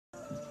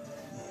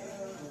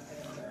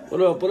What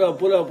up, what up,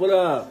 what up, what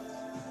up?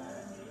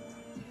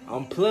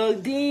 I'm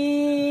plugged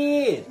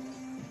in.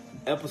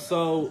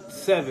 Episode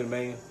 7,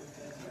 man.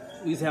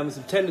 We was having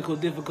some technical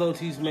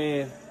difficulties,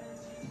 man.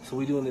 So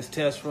we doing this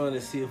test run to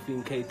see if we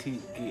can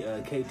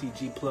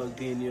KTG plugged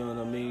in, you know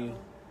what I mean?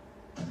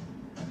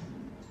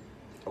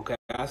 Okay,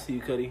 I see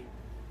you, Cuddy.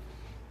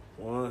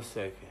 1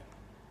 second.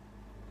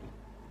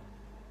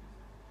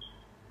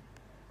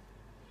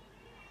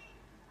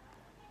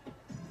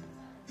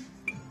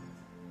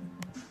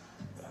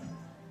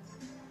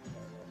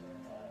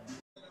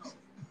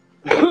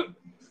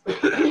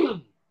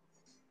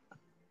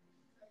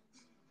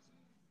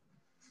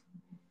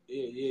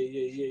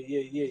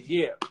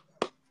 Yeah.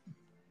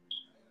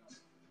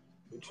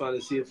 We're trying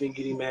to see if we can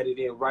get him added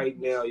in right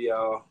now,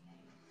 y'all.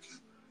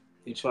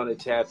 He's trying to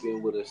tap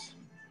in with us.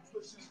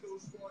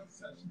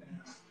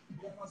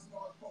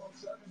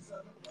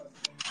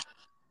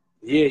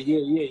 Yeah.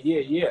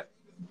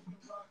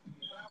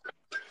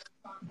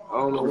 I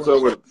don't know what's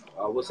up with it.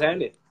 What's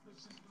happening?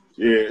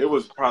 Yeah, it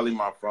was probably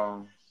my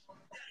phone.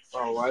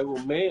 All right,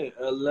 well, man,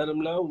 let them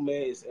know,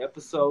 man. It's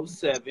episode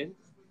 7.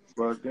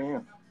 But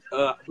damn.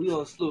 We're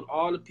going to salute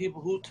all the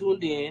people who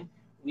tuned in.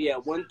 We had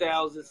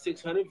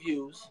 1,600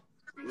 views,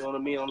 you know what I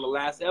mean, on the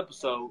last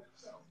episode.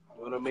 You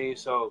know what I mean?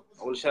 So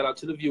I want to shout out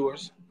to the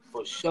viewers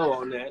for sure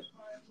on that.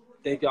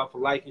 Thank y'all for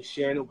liking,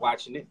 sharing, and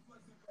watching it.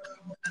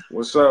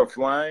 What's up,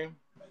 Flame?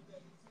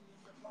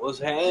 What's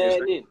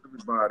happening?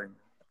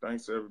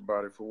 Thanks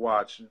everybody for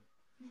watching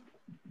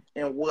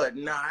and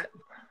whatnot.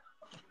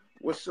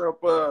 What's up?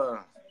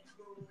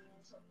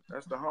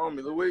 That's the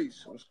homie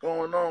Luis. What's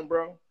going on,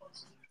 bro?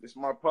 It's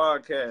my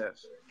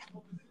podcast.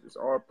 It's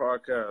our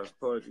podcast,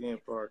 Plugged In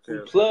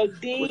Podcast.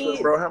 Plugged in. What's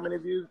up, bro? How many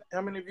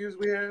views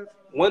we have?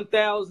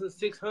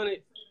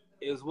 1,600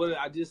 is what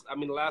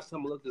the last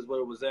time I looked is what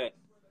it was at.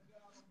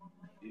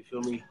 You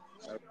feel me?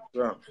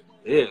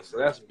 Yeah, so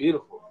that's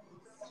beautiful.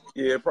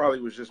 Yeah, it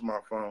probably was just my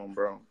phone,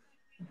 bro.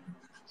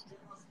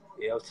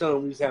 Yeah, I was telling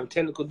him we was having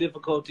technical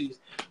difficulties.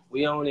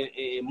 We on it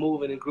and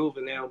moving and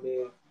grooving now,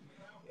 man.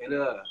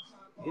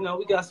 And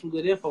we got some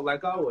good info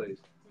like always.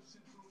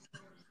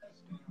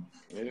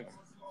 Yeah.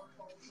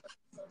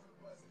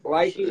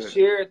 Like and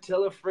share,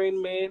 tell a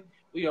friend, man.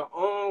 We are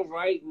on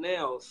right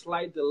now.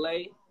 Slight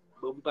delay,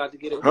 but we about to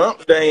get it.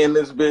 Hump day in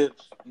this bitch.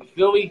 You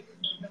feel me?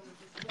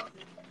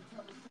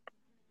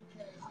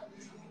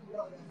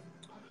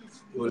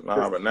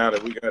 Nah, but now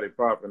that we got it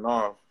popping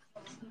off,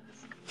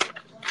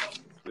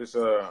 this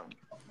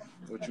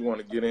what you want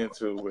to get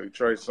into with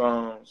Trey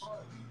Songz?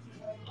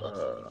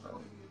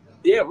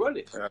 Yeah, run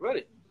it. Set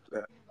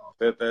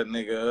that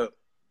nigga up.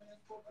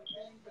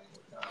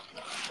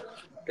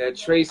 That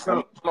Trey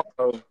Songz.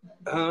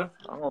 I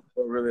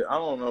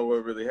don't know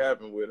what really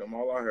happened with him.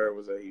 All I heard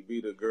was that he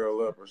beat a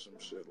girl up or some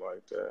shit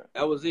like that.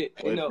 That was it.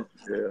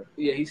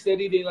 Yeah, he said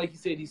he did. Like he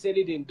said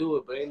he didn't do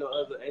it, but ain't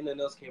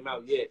nothing else came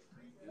out yet.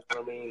 You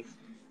know what I mean?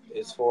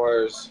 As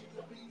far as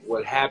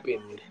what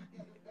happened,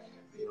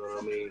 you know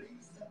what I mean?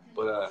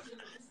 But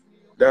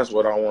that's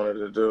what I wanted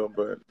to do.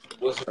 But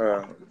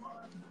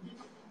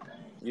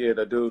yeah,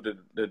 the dude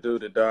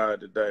that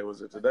died today,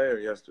 was it today or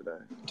yesterday?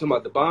 Talking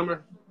about the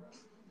bomber?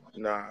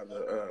 Nah,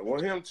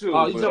 him too.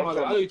 Oh, you talking about?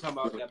 I know you talking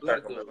about that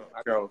black dude,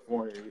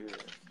 California.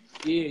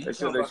 Yeah. They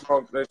said they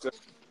smoked. They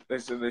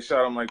said they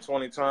shot him like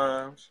 20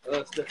 times.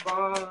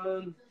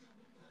 Stephon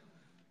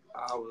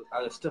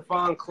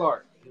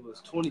Clark. He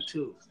was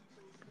 22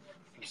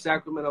 from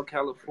Sacramento,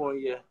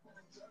 California,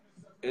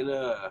 and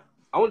I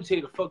want to tell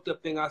you the fucked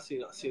up thing I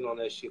seen on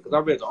that shit because I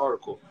read the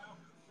article.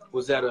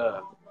 Was that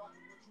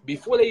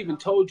before they even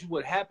told you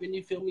what happened?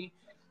 You feel me?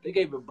 They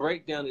gave a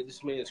breakdown of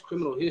this man's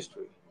criminal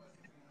history.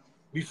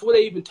 Before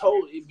they even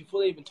told you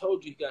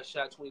he got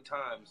shot 20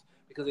 times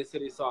because they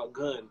said they saw a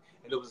gun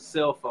and it was a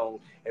cell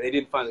phone and they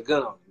didn't find a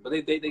gun on him. But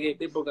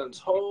they broke down his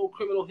whole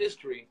criminal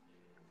history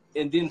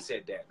and then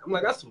said that. I'm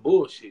like, that's some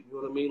bullshit. You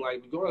know what I mean?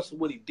 Like, regardless of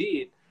what he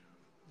did,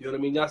 you know what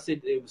I mean? Y'all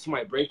said it was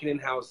somebody breaking in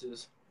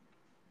houses.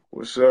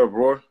 What's up,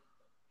 bro?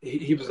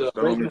 He was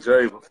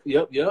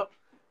Yep.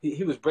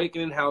 He was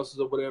breaking in houses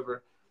or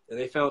whatever, and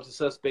they found the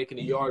suspect in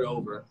the yard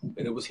over,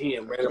 and it was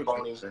him, ran up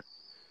on him.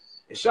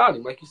 And shot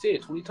him, like you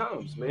said, 20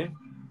 times, man.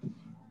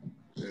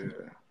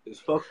 Yeah.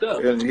 It's fucked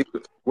up. And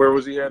where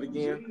was he at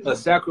again?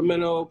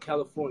 Sacramento,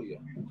 California.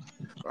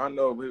 I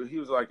know, he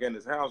was like in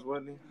his house,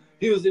 wasn't he?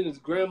 He was in his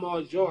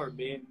grandma's yard,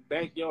 man.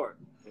 Backyard.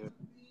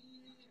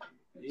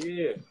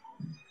 Yeah.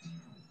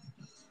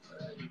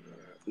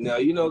 Now,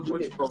 you know.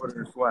 What you over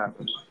there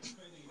slapping?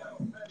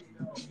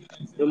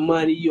 The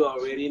money you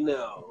already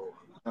know.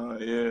 Oh,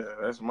 yeah.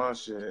 That's my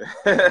shit.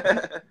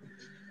 Yeah.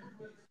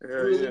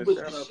 Shout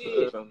out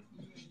to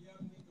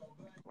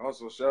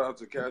also, shout out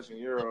to Cash and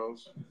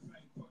Euros.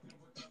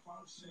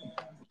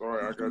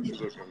 Sorry, I got you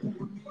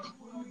looking.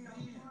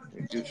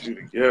 Get you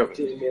together.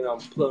 Tell you, man, I'm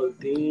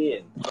plugged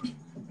in.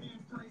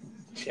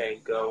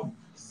 Can't go.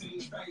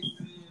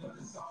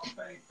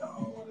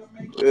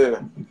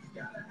 Yeah.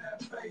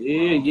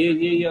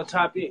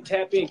 Tap in,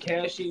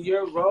 Cash and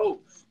Euros.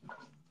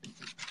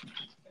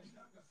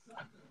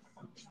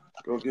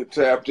 Go get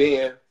tapped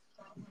in.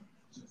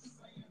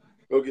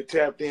 Go get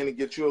tapped in and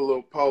get you a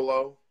little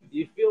polo.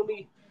 You feel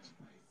me?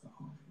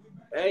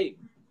 Hey,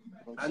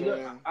 I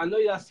saying? know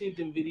y'all seen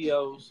them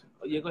videos.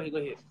 Oh, yeah, go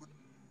ahead.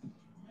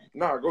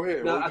 Nah, go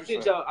ahead. No,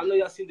 I know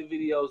y'all seen the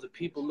videos of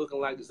people looking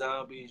like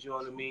zombies, you know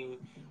what I mean?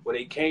 Where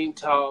they can't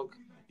talk,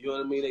 you know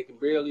what I mean? They can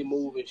barely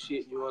move and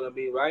shit, you know what I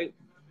mean, right?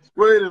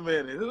 Wait a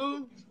minute,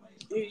 who?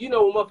 You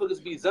know when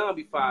motherfuckers be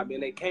zombified,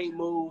 man, they can't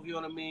move, you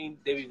know what I mean?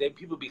 They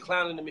people be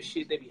clowning them and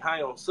shit, they be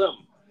high on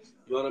something.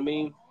 You know what I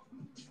mean?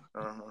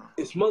 Uh-huh.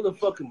 It's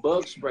motherfucking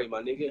bug spray,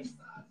 my nigga.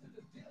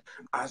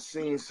 I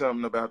seen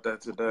something about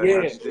that today. Yeah,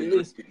 I just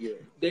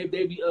didn't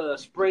they be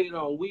spraying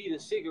on weed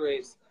and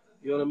cigarettes,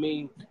 you know what I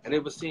mean? And they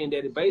were saying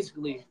that it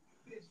basically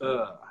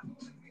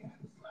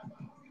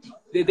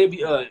they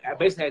be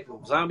basically like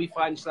zombie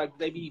fighting, shit, like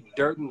they be eating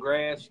dirt and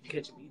grass. You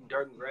catch them eating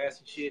dirt and grass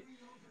and shit.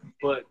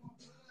 But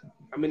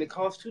I mean, it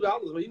costs $2,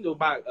 but you can go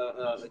buy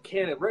a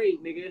can of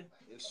Raid, nigga,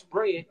 and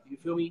spray it. You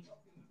feel me?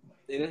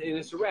 And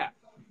it's a wrap.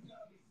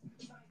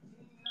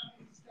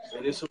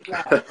 And it's a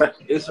wrap.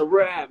 It's a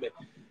wrap. Man.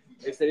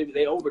 They say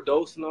they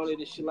overdosing on it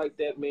and shit like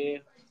that, man.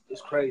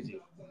 It's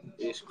crazy.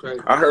 It's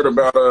crazy. I heard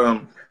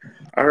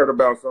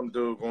about some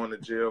dude going to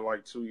jail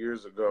like 2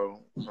 years ago.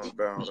 I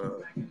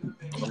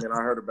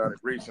heard about it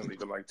recently,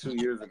 but like 2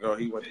 years ago,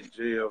 he went to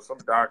jail. Some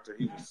doctor,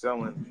 he was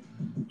selling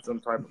some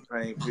type of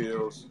pain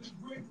pills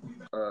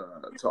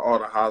to all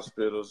the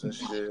hospitals and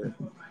shit.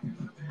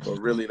 But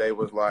really, they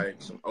was like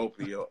some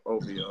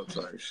opioid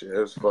type shit. It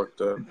was fucked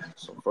up.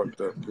 Some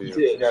fucked up pills.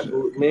 Yeah, that's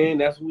what we were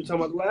talking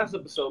about the last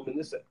episode, man.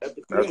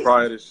 That's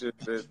probably the shit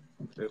that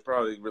it's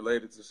probably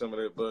related to some of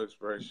that bug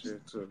spray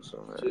shit too.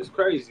 So man. It's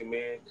crazy,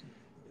 man.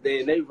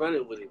 They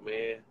running with it,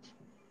 man.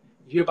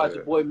 You hear about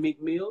your boy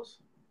Meek Mills?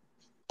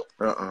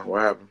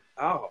 What happened?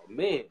 Oh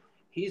man,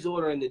 he's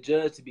ordering the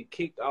judge to be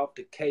kicked off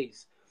the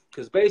case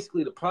because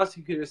basically the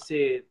prosecutor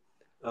said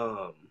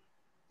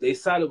they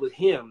sided with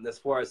him as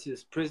far as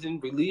his prison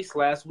release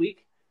last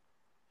week,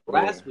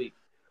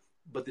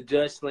 but the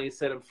judge still ain't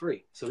set him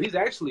free. So he's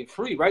actually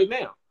free right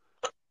now,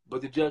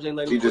 but the judge ain't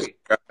let him free. He just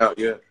got out,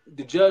 yeah.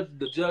 The judge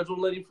won't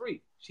let him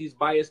free. She's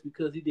biased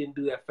because he didn't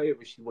do that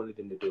favor she wanted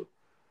him to do.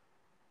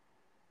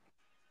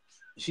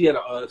 She had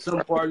some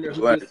partner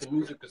who did some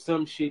music or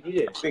some shit.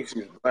 Yeah, I think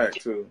she's black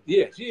too.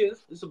 Yeah, she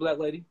is. It's a black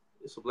lady.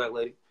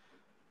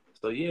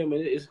 So yeah, man,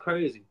 it's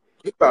crazy.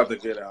 He's about to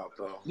get out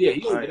though. Yeah,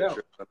 he's gonna get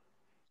out.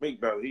 Meek,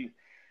 bro, he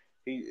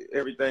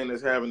everything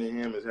that's happening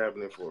to him is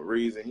happening for a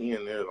reason. He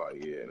in there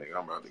like, yeah, nigga,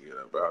 I'm about to get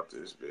up out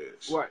this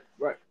bitch.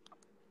 Right.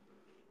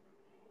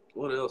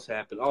 What else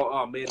happened?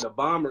 Oh man, the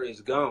bomber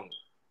is gone.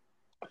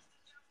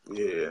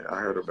 Yeah, I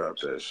heard about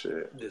that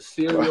shit. The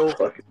serial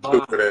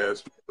bomber. Stupid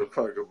ass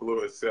motherfucker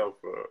blew itself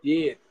up.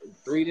 Yeah,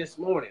 3 this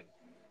morning.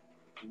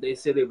 They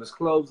said it was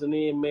closing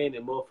in, man,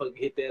 and motherfucker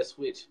hit that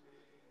switch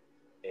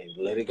and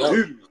let it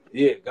go.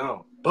 Yeah,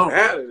 gone. Boom.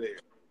 Out of there.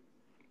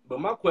 But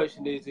my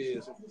question is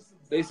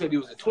they said he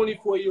was a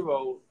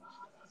 24-year-old.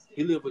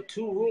 He lived with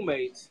 2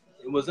 roommates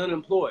and was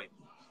unemployed.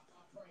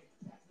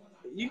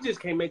 You just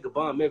can't make a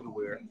bomb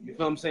everywhere. You know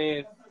what I'm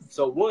saying?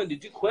 So, one,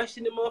 did you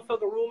question the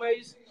motherfucking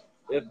roommates?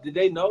 Did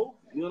they know?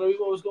 You know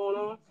what was going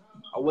on?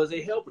 Or was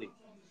they helping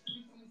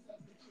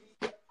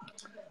him?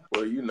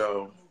 Well, you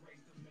know,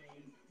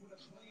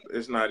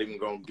 it's not even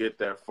going to get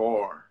that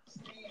far.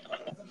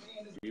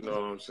 You know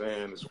what I'm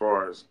saying? As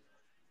far as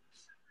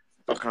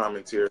the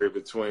commentary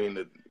between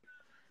the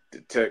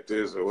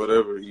detectives or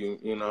whatever, you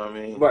know what I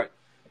mean? Right.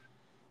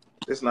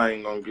 It's not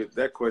even going to get,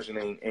 that question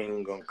ain't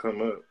even going to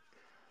come up.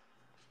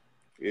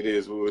 It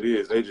is who it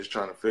is. They just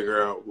trying to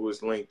figure out who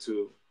it's linked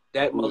to.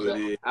 That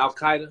motherfucker,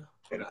 Al-Qaeda.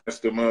 And that's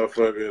the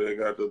motherfucker that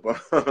got the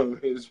bomb.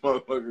 His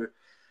motherfucker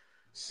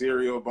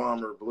serial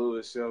bomber blew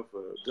himself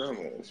up.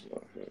 Dumbass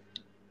motherfucker.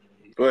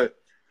 But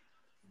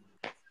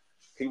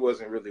he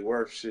wasn't really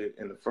worth shit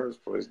in the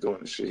first place doing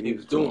the shit he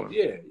was doing.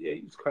 Yeah,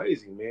 he was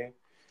crazy, man.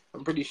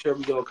 I'm pretty sure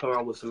we're going to come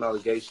out with some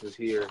allegations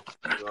here.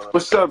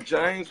 What's up,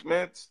 James,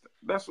 man?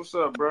 That's what's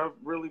up, bro.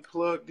 Really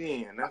plugged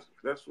in.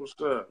 That's what's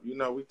up. You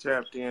know, we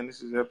tapped in.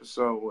 This is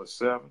episode,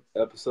 7?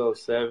 Episode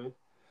 7.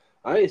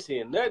 I ain't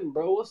seeing nothing,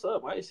 bro. What's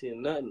up? I ain't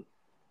seeing nothing.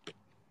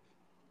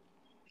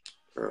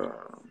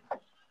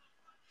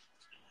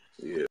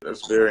 Yeah,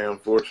 that's very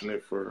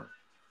unfortunate for,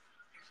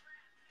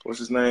 what's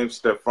his name?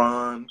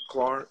 Stephon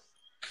Clark?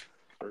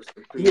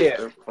 Yeah.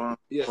 Stephon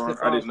Yeah, Clark.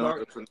 Stephon I didn't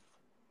Clark. know.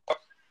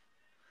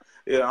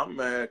 Yeah, I'm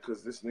mad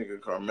because this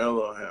nigga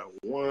Carmelo had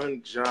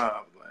one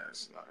job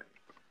last night.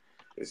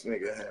 This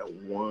nigga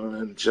had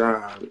one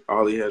job.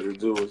 All he had to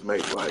do was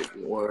make like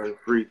one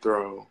free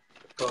throw.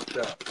 Fucked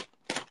up.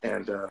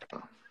 And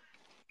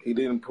he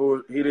didn't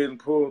pull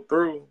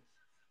through.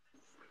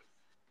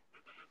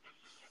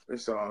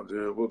 It's all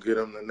good. We'll get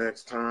him the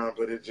next time,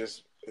 but it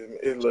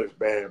looks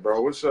bad,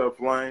 bro. What's up,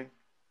 Flame?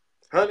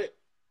 100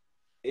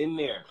 in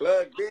there.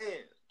 Plugged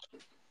in.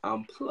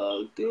 I'm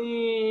plugged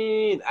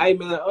in. Hey,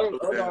 man,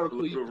 other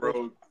article you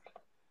road.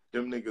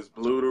 Them niggas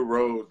blew the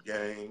road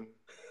game.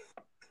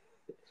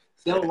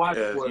 Still watch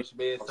sports,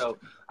 man. So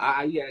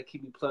you gotta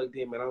keep me plugged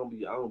in, man. I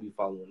don't be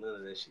following none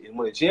of that shit. And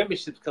when the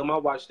championships come, I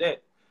watch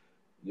that.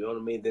 You know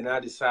what I mean? Then I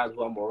decide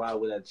who I'm gonna ride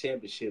with at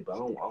championship. But I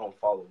don't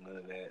follow none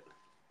of that.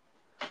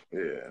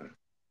 Yeah.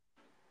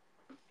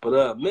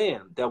 But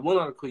man, that one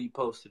article you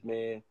posted,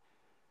 man,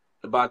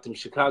 about them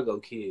Chicago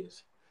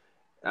kids.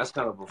 That's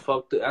kind of a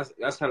fucked up.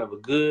 That's kind of a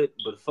good,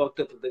 but fucked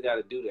up that they got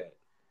to do that.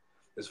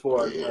 As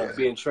far as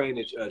being trained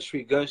to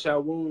treat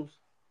gunshot wounds.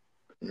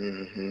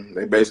 Mm-hmm.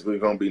 They basically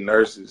gonna be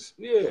nurses.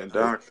 Yeah. And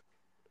doctors.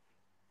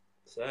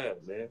 Sad,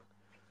 man.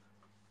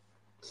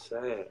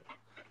 Sad.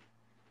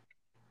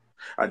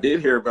 I did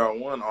hear about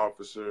one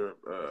officer.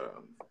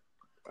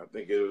 I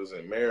think it was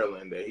in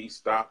Maryland that he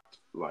stopped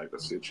like a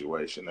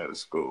situation at a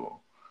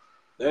school.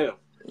 Damn.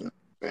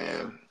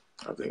 And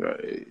I think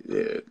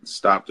it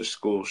stopped the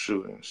school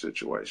shooting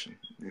situation.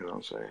 You know what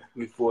I'm saying?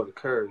 Before the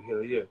curve,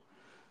 hell yeah.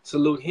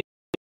 Salute him.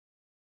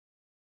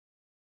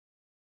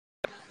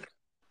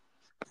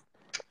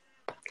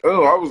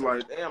 Oh, I was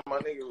like, damn, my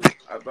nigga.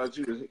 I thought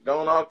you was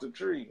going off the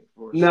tree.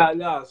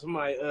 Nah.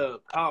 Somebody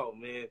called,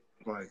 man.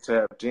 Like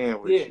tapped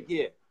in with you.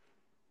 Yeah.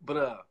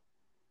 But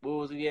what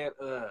was he at?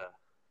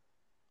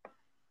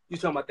 You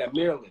talking about that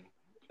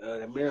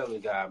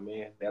Maryland guy,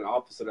 man? That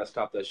officer that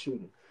stopped that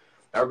shooting.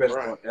 I read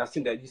Right. I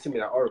seen that. You sent me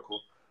that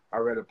article. I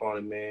read up on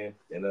it, man.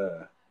 And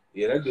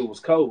yeah, that dude was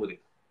cold with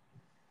it.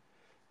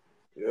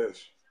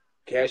 Yes.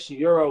 Cash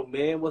Euro,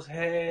 man, what's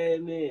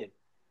happening?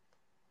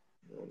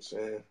 You know what I'm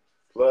saying?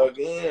 Plug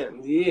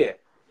in. Yeah.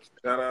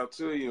 Shout out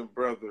to you,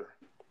 brother.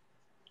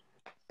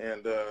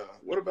 And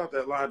what about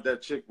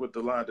that chick with the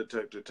lie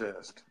detector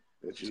test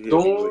that you hit me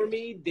with?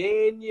 Stormy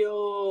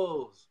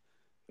Daniels.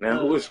 Now,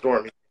 who is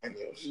Stormy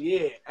Daniels?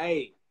 Yeah,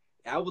 hey,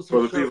 that was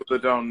for the people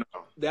that don't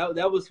know.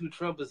 That was who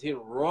Trump was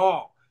hitting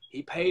raw.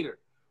 He paid her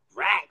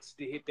racks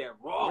to hit that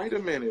raw. Wait a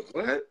minute,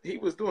 what? He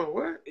was doing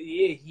what?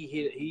 Yeah, he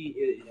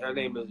hit. Her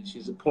name is.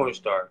 She's a porn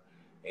star,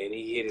 and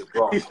he hit it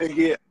raw.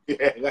 yeah,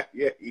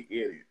 he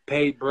hit it.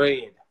 Paid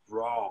bread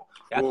raw.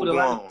 That's what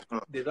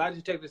the lie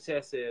detector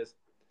test says.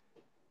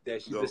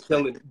 That she was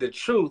telling the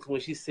truth when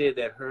she said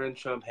that her and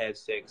Trump had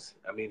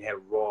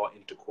raw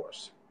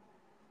intercourse.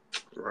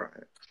 Right.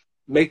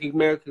 Making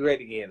America great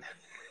again.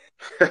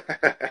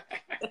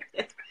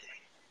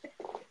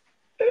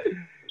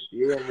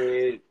 Yeah,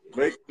 man.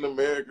 Making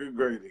America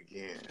great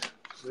again.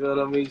 You know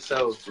what I mean?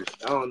 So,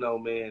 I don't know,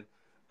 man.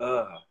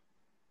 But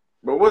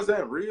was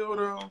that real,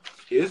 though?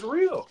 It's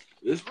real.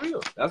 It's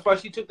real. That's why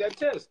she took that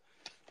test.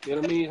 You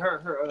know what I mean?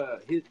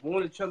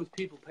 One of Trump's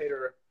people paid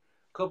her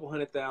a couple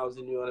 $100,000,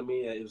 you know what I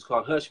mean? It was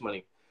called hush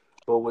money.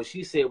 But what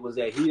she said was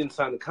that he didn't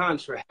sign the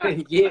contract.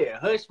 Yeah,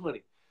 hush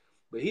money.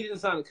 But he didn't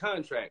sign the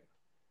contract.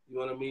 You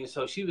know what I mean?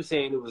 So she was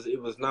saying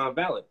it was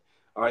non-valid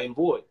or in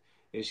void.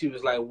 And she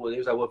was like, well,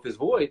 if it's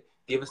void,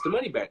 give us the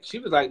money back. She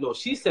was like, no,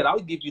 she said, I'll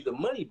give you the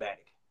money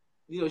back.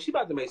 You know, she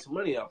about to make some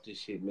money off this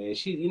shit, man.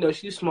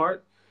 She's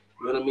smart.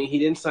 You know what I mean? He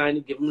didn't sign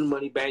it, give him the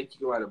money back. You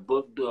can write a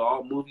book, do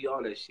all movie,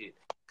 all that shit.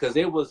 Because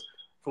it was,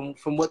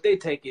 from what they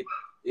take it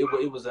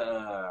was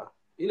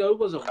it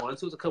wasn't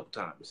once, it was a couple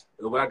times.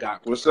 What I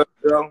got. What's up,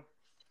 Joe?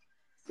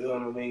 You know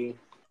what I mean?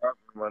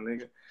 My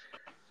nigga.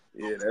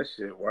 Yeah, that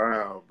shit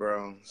wild,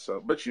 bro.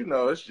 So, but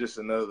it's just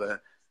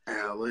another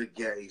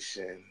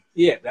allegation.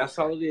 Yeah, that's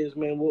all it is,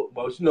 man.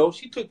 Well,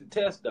 she took the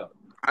test, though.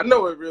 I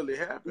know it really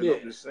happened. Yeah.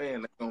 I'm just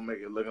saying they're going to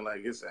make it looking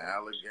like it's an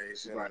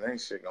allegation. Right.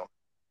 Ain't shit going to.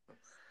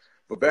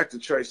 But back to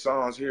Trey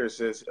Songz here. It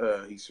says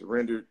he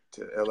surrendered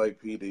to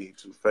LAPD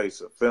to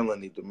face a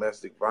felony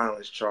domestic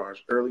violence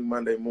charge early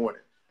Monday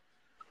morning.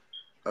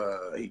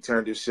 He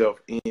turned himself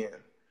in.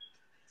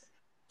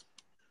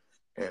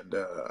 And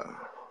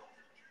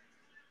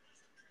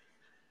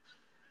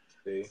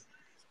see,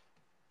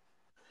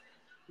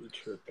 you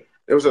tripping.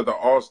 It was at the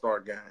All-Star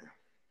game.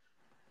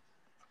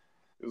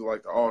 It was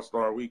like the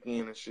All-Star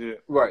weekend and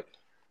shit. Right.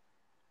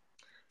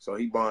 So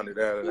he bonded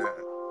out of that.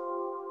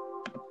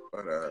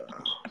 But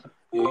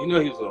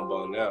yeah, he was gonna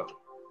bond out.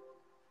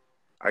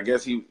 I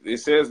guess it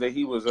says that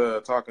he was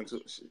talking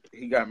to,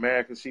 he got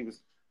mad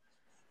because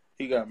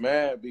he got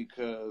mad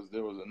because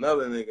there was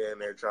another nigga in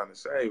there trying to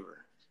save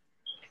her.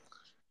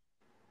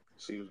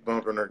 She was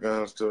bumping her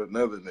guns to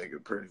another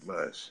nigga pretty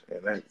much.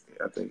 And I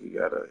think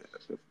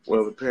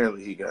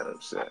apparently he got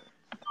upset.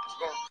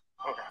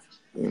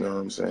 You know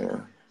what I'm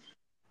saying?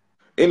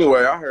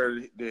 Anyway, I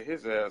heard that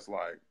his ass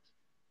like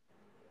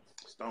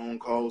Stone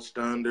Cold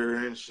stunned her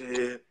and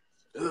shit.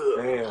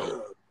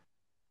 Damn.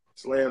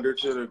 Slammed her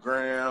to the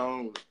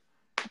ground,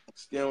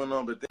 stealing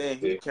on. But then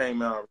he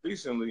came out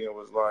recently and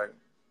was like,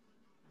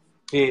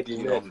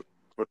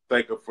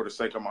 for the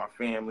sake of my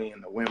family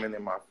and the women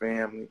in my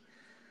family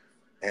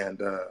and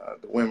the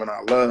women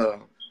I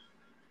love,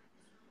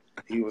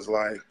 he was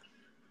like,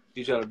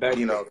 you trying to back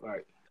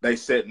right. They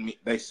setting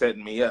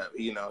me up.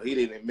 He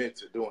didn't admit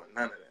to doing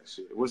none of that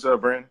shit. What's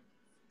up, Brandon?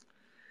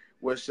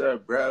 What's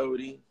up,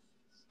 Brody?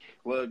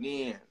 Plug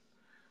in.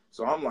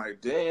 So I'm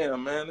like,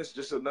 damn, man,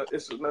 it's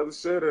another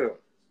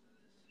setup.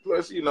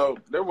 Plus,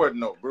 there wasn't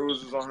no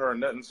bruises on her or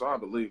nothing, so I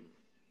believe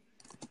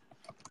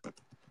it.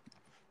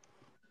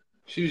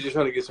 She was just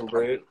trying to get some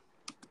bread.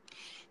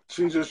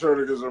 She's just trying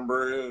to get some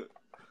bread.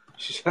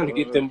 She's trying to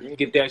get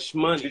that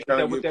shmoney. Is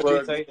that what that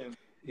bitch say?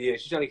 Yeah,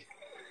 she's trying to.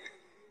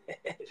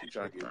 She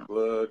trying to get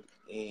plugged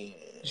in.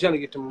 She's trying to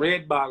get them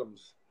red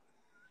bottoms.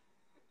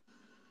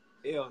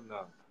 Hell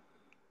no.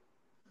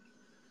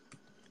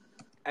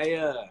 Hey,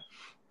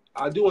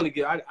 I do want to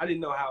get. I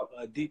didn't know how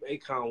deep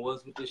Akon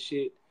was with this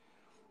shit.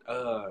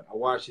 I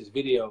watched his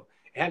video.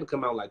 It had to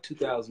come out like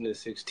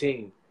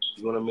 2016.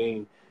 You know what I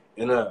mean?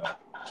 And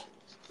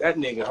that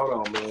nigga,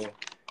 hold on, man.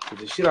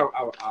 The shit I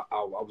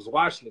was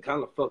watching, it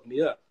kind of fucked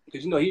me up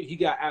because you know he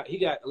got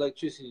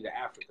electricity to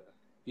Africa.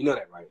 You know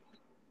that, right?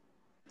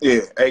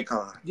 Yeah,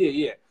 Akon.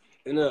 Yeah.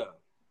 And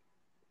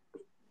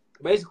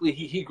basically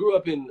he grew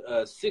up in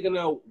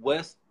Senegal,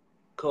 West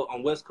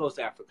Coast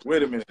Africa.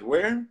 Wait a minute,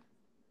 where?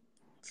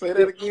 Say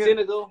that again.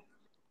 Senegal,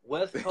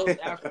 West Coast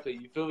Africa.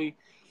 You feel me?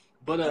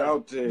 But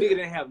nigga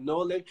didn't have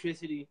no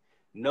electricity,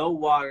 no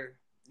water.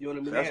 You know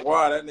what I mean? That's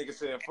why that nigga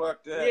said,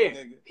 "Fuck that,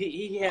 nigga."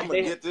 He had. I'm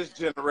gonna get this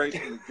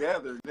generation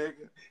together,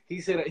 nigga. He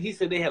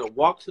said they had to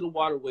walk to the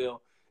water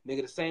well,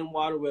 nigga. The same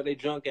water well they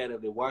drunk out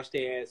of. They wash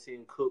their ass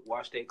in, cook,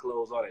 wash their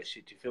clothes, all that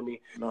shit. You feel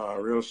me? Nah,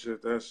 real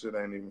shit. That shit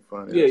ain't even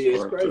funny. Yeah,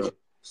 it's crazy. Up.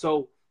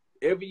 So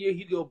every year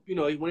he'd go, you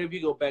know, whenever he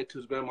go back to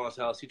his grandma's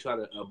house, he try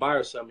to buy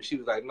her something. She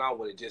was like, "No, I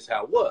want it just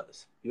how it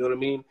was." You know what I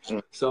mean?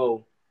 Mm.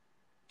 So.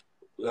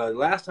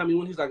 Last time he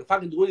went, he's like, if I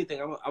can do anything,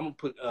 I'm gonna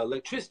put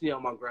electricity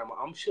on my grandma.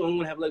 I'm sure I'm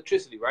gonna have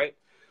electricity, right?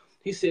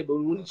 He said, but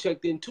when he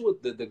checked into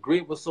it, the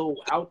grid was so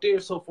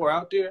far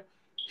out there,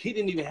 he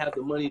didn't even have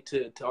the money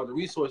to or the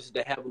resources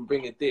to have him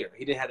bring it there.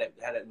 He didn't have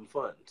that in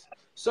funds.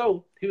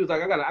 So he was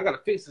like, I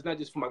gotta fix this, not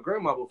just for my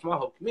grandma, but for my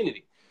whole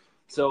community.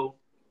 So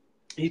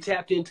he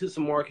tapped into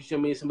some markets, you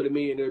know what I mean, some of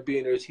the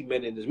billionaires he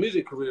met in his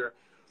music career,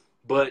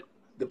 but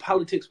the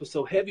politics was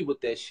so heavy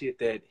with that shit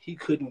that he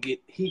couldn't get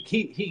he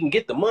can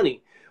get the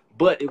money.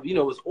 But, you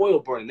know, it's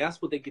oil burning.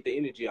 That's what they get the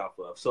energy off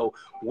of. So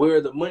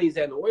where the money's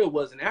at in the oil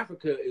was in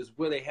Africa is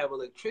where they have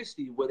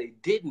electricity. Where they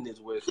didn't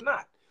is where it's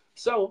not.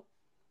 So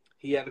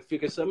he had to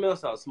figure something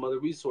else out, some other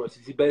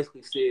resources. He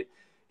basically said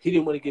he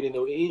didn't want to get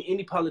into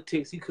any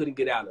politics he couldn't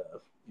get out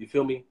of. You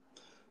feel me?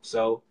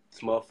 So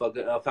this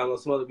motherfucker found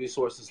some other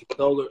resources,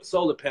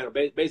 solar panel,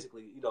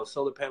 basically, you know,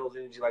 solar panels,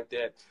 energy like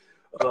that.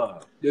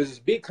 There's this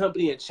big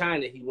company in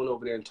China he went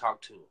over there and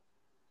talked to.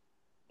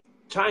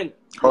 China.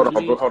 Hold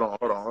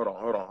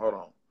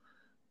on.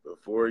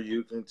 Before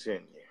you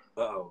continue.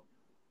 Uh-oh.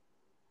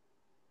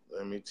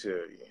 Let me tell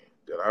you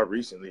that I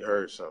recently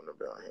heard something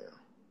about him.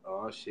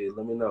 Oh, shit.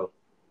 Let me know.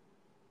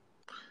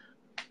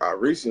 I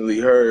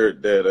recently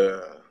heard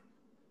that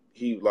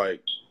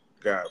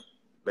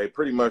they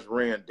pretty much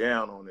ran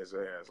down on his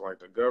ass, like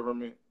the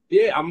government.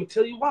 Yeah, I'm going to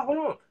tell you why. Hold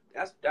on.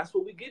 That's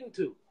what we getting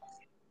to.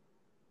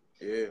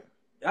 Yeah.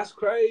 That's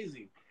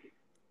crazy.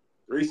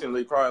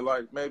 Recently, probably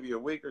like maybe a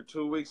week or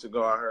 2 weeks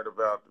ago, I heard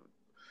about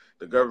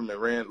the government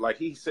ran, like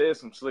he said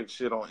some slick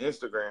shit on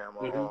Instagram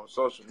or on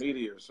social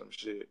media or some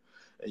shit.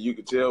 And you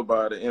could tell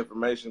by the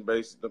information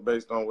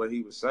based on what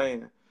he was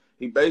saying.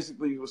 He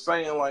basically was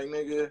saying like,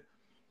 nigga,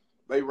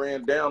 they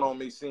ran down on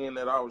me seeing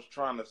that I was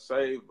trying to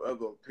save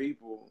other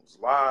people's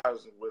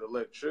lives with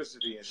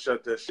electricity and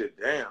shut that shit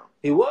down.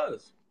 He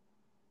was.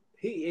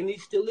 He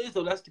still is,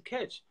 though. That's the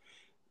catch.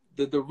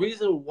 The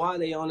reason why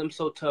they on him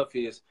so tough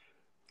is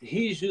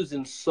he's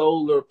using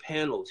solar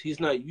panels. He's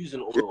not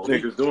using oil.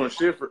 This nigga's doing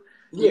shit for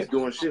he's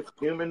doing shit for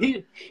human.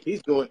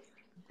 He's doing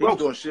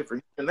shit for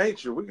human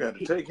nature. We got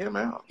to take him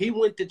out. He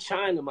went to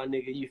China, my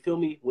nigga. You feel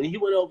me? When he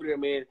went over there,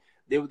 man,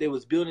 they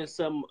was building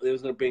something. They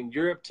was gonna bring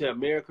Europe to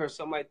America or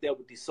something like that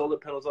with these solar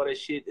panels, all that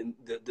shit. And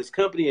this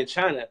company in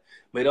China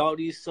made all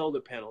these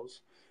solar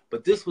panels.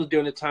 But this was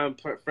during the time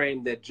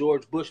frame that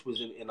George Bush was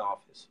in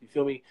office. You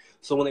feel me?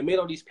 So when they made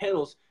all these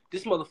panels,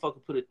 this motherfucker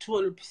put a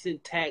 200%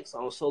 tax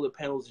on solar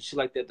panels and shit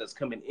like that that's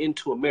coming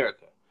into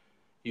America.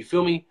 You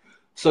feel me?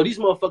 So these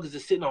motherfuckers are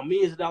sitting on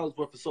millions of dollars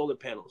worth of solar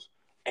panels.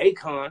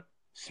 Akon,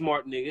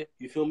 smart nigga,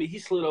 you feel me? He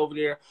slid over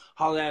there,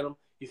 hollered at him.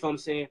 You feel what I'm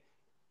saying?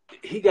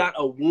 He got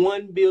a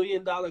 $1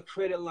 billion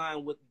credit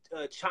line with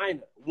China.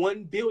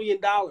 $1 billion.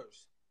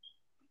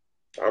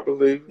 I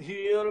believe it.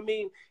 You know what I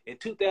mean? In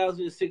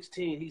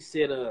 2016, he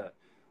said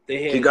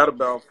he got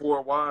about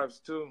 4 wives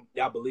too.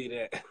 Y'all believe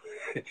that?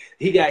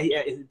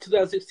 In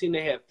 2016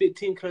 they had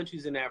 15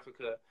 countries in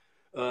Africa.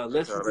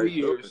 Less than 3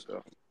 years,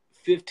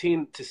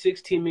 15 to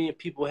 16 million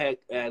people had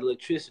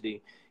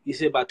electricity. He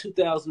said by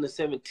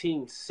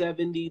 2017,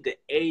 70 to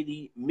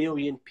 80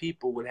 million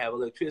people would have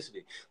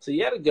electricity. So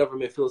yeah, the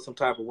government feels some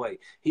type of way.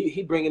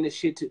 He bringing this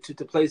shit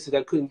to places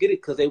that couldn't get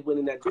it because they went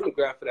in that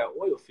demographic for that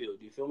oil field.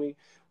 You feel me?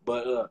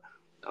 But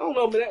I don't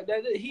know, man.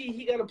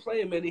 He got a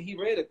plan, man, and he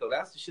read it though.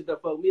 That's the shit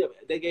that fucked me up.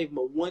 They gave him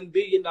a $1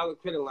 billion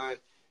credit line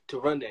to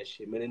run that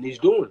shit, man, and he's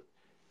doing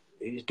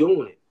it. He's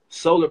doing it.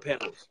 Solar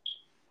panels.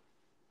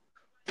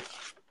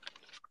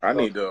 I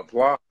need to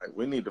apply.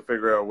 We need to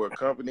figure out what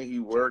company he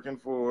working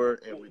for,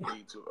 and we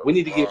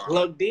need to get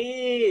plugged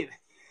in.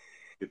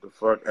 Get the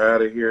fuck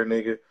out of here,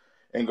 nigga,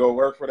 and go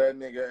work for that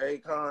nigga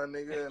Akon,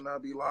 nigga, and I'll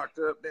be locked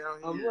up down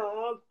here. I'm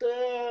locked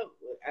up.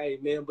 Hey,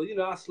 man, but you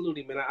know I salute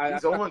him, man.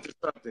 He's on to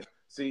something.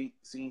 See,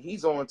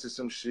 he's on to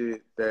some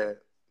shit that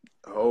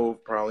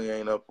Hov probably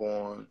ain't up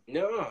on.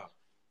 No.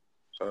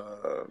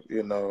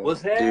 You know,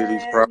 What's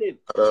Diddy's probably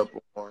happening? up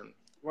on.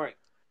 Right.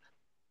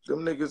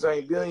 Them niggas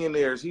ain't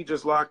billionaires. He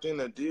just locked in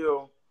a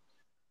deal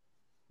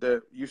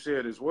that you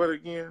said is what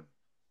again?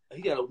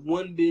 He got a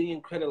 1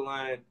 billion credit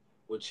line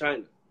with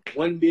China.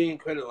 1 billion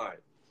credit line.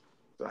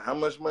 So how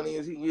much money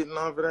is he getting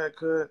off of that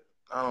cut?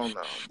 I don't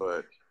know,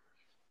 but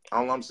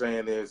all I'm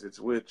saying is it's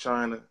with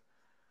China,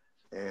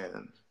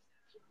 and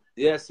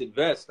Yes,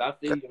 invest. I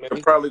feel you, man.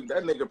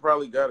 that nigga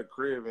probably got a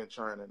crib in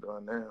China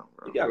doing now,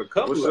 He bro. got a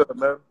couple What's of up, them.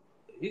 man?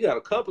 He got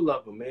a couple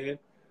of them, man.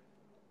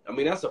 I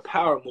mean, that's a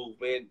power move,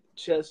 man.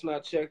 Chess,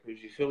 not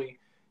checkers. You feel me?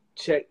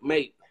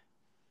 Checkmate.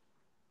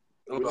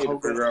 We need to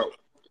figure out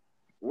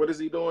what is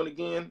he doing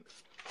again.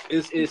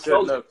 It's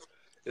solar.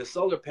 It's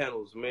solar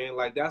panels, man.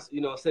 Like that's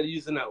instead of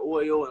using that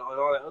oil and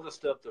all that other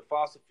stuff, the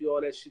fossil fuel,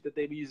 all that shit that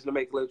they be using to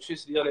make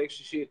electricity, all that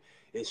extra shit,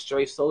 it's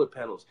straight solar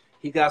panels.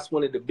 He got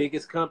one of the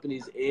biggest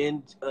companies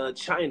in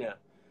China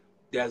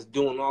that's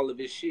doing all of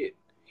his shit.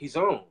 He's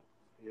on.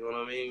 You know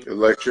what I mean?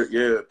 Electric,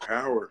 yeah,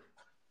 power,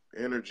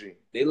 energy.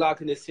 They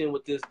locking this in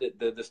with this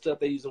the stuff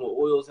they using with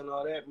oils and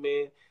all that,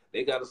 man.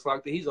 They got us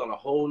locked in. He's on a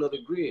whole nother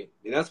grid.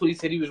 And that's what he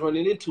said he was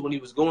running into when he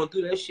was going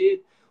through that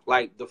shit.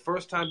 Like the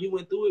first time he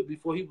went through it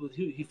before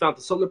he found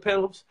the solar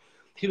panels,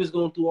 he was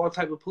going through all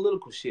type of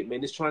political shit, man.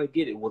 Just trying to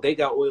get it. Well, they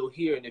got oil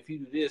here, and if you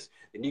do this,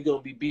 then you're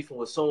gonna be beefing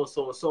with so and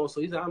so and so and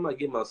so. He's like, I'm not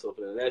getting myself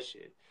into that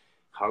shit.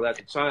 Holler out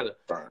to China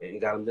and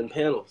got him them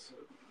panels.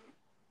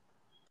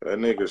 That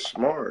nigga's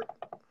smart.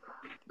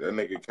 That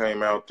nigga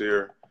came out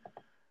there.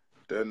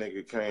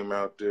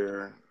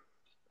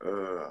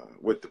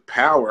 With the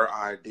power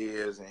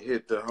ideas and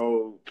hit the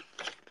whole.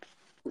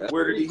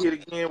 Where did he hit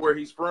again? Where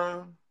he's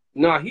from?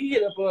 No, he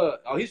hit up.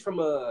 He's from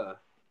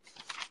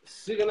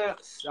Siganau.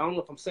 I don't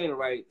know if I'm saying it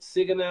right.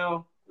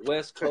 Siganau,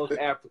 West Coast,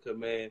 Africa,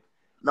 man.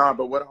 Nah,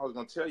 but what I was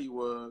gonna tell you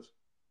was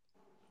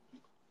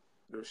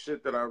the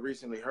shit that I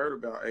recently heard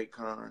about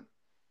Akon.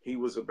 He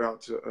was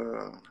about to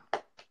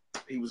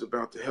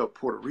help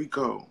Puerto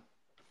Rico.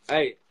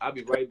 Hey, I'll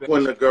be right back.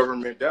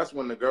 That's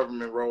when the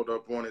government rolled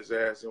up on his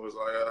ass and was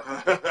like,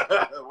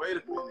 wait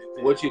a minute.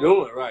 Dude. What you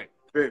doing, right?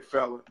 Big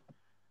fella.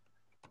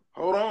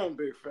 Hold on,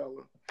 big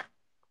fella.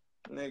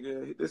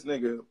 Nigga, this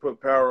nigga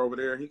put power over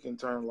there. He can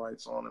turn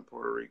lights on in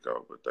Puerto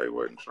Rico, but they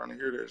wasn't trying to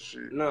hear that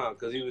shit. Nah,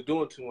 because he was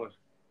doing too much.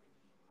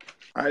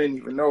 I didn't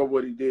even know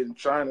what he did in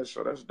China,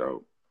 so that's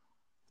dope.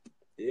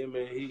 Yeah,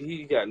 man,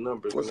 he got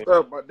numbers. What's man.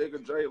 up, my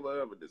nigga J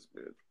Love with this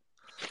bitch?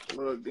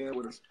 Plugged in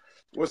with us.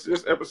 What's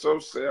this,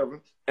 episode 7?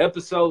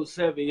 Episode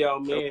 7, y'all,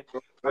 man.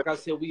 Like I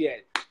said, we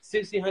had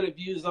 1,600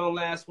 views on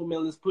last one,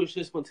 man. Let's push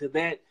this one to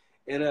that.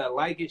 And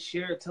like it,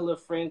 share it, tell a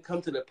friend,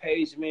 come to the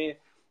page, man.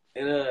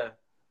 And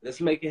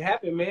let's make it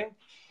happen, man.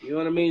 You know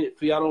what I mean?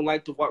 If y'all don't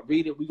like to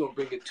read it, we're going to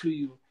bring it to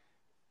you,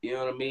 you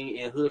know what I mean,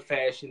 in hood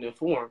fashion and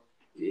form.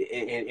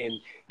 And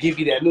give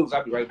you that news.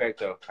 I'll be right back,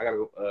 though. I got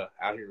to go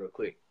out here real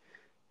quick.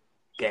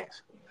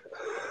 Gas.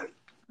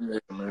 Yeah,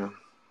 man.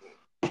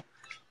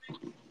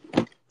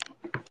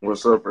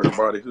 What's up,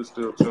 everybody? Who's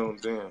still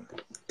tuned in?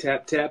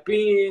 Tap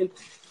in.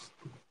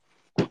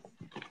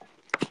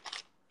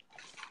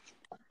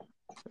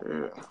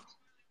 Yeah.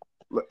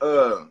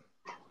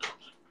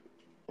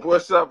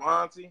 What's up,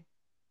 Auntie?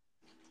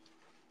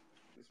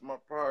 It's my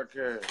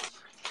podcast.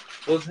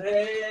 What's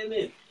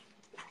happening?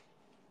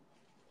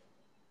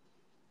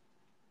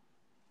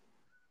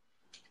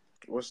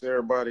 What's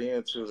everybody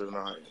into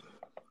tonight?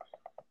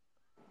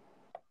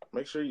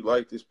 Make sure you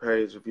like this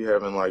page if you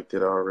haven't liked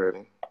it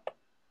already.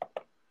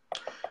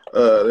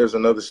 There's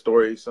another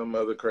story, some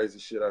other crazy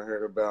shit I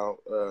heard about.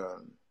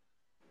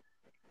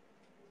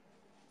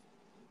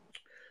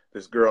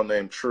 This girl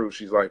named True.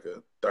 She's like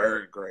a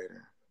 3rd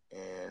grader,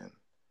 and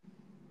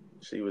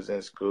she was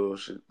in school.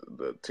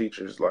 The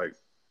teacher's like,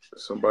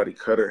 somebody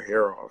cut her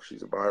hair off.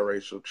 She's a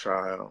biracial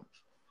child.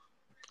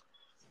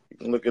 You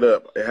can look it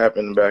up. It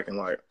happened back in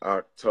like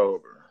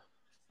October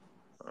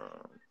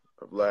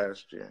of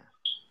last year.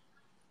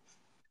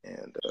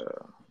 And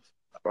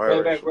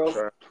biracial back, bro.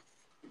 child.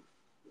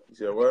 You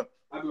said what?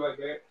 I'll be right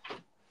back.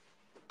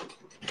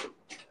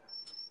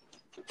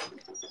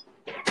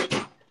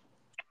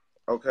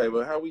 Okay,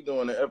 but how we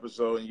doing the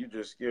episode and you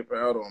just skip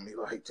out on me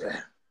like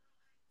that?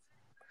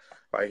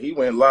 Like he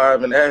went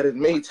live and added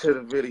me to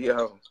the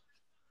video.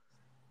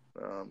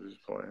 No, I'm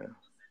just playing.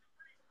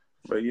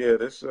 But yeah,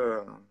 this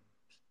it's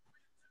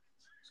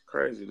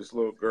crazy. This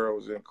little girl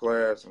was in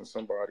class and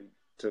somebody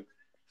took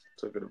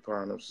it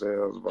upon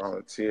themselves,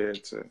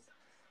 volunteered to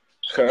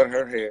cut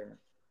her hair,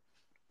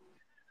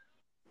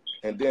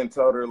 and then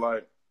told her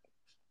like,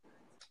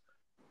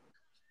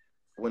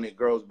 when it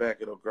grows back,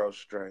 it'll grow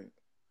straight,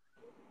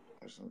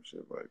 or some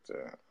shit like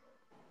that.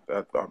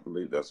 I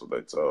believe that's what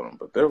they told him.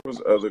 But there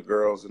was other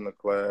girls in the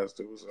class.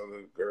 There was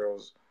other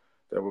girls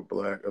that were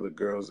black, other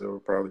girls that were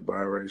probably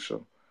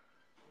biracial,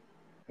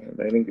 and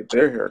they didn't get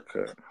their hair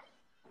cut.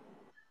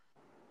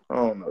 I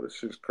don't know. This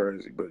shit's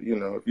crazy. But, you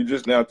know, if you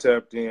just now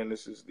tapped in,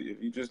 if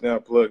you just now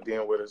plugged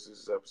in with us, this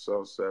is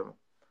episode 7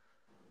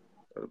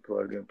 of the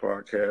Plugged In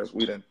Podcast.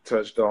 We done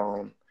touched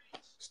on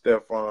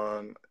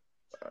Stephon,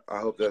 I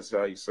hope that's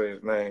how you say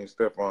his name.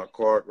 Stephon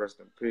Clark, rest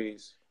in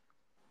peace.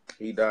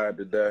 He died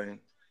today.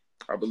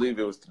 I believe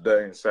it was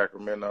today in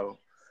Sacramento.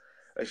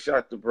 They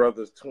shot the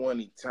brothers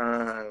 20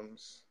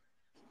 times.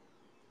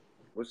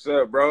 What's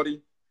up,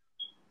 Brody?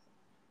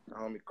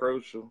 Homie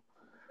Crucial.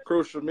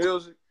 Crucial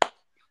Music.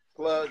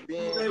 Plugged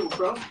in. Hey,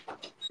 bro.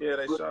 Yeah,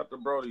 they shot the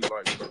Brody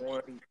like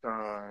 20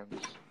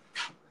 times.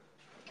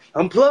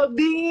 I'm plugged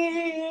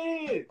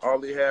in.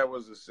 All he had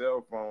was a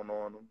cell phone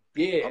on him.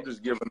 Yeah. I'm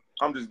just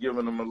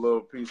giving him a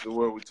little piece of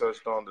what we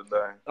touched on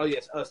today. Oh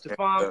yes,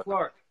 Stephon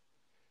Clark.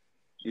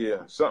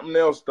 Yeah. Something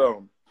else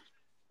though.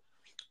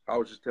 I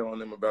was just telling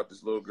them about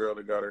this little girl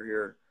that got her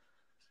hair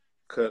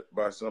cut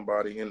by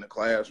somebody in the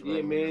classroom.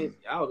 Yeah, man.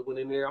 I would have went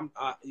in there.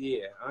 I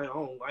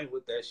ain't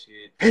with that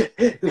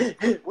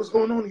shit. What's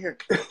going on here?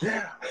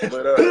 Yeah.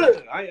 But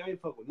I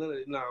ain't fuck with none of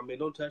it. Nah, man,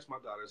 don't touch my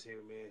daughter's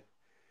hair, man.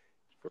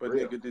 But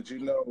nigga,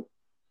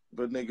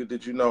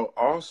 did you know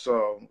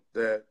also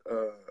that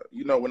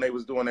when they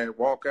was doing that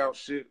walkout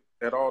shit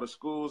at all the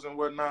schools and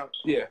whatnot?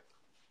 Yeah.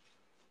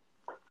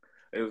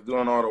 They was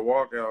doing all the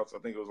walkouts, I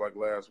think it was like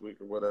last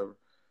week or whatever.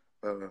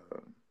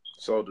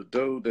 So the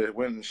dude that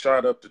went and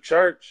shot up the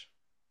church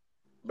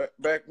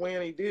back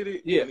when he did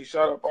it, yeah, and he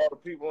shot up all the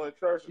people in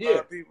church, yeah,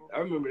 9 people. I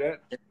remember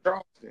that. In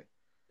Charleston.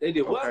 They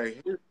did what?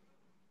 Okay.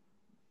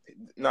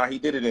 Nah, he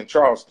did it in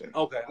Charleston.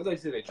 Okay, I thought you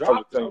said they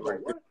dropped. I was like,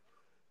 what?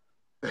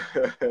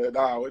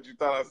 Nah, what you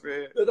thought I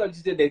said? I thought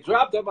you said they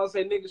dropped. I'm about to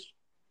say niggas,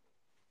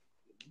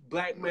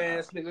 black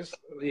mass niggas.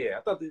 Yeah,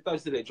 I thought you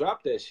said they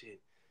dropped that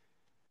shit.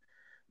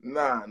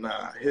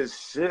 Nah. His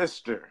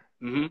sister.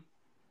 Mm-hmm.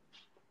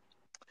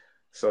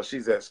 So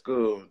she's at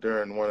school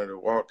during one of the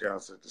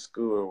walkouts at the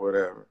school or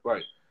whatever.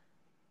 Right.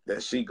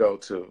 That she go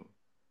to.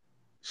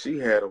 She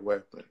had a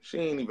weapon. She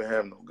ain't even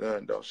have no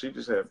gun though. She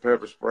just had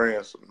pepper spray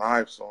and some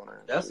knives on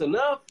her. That's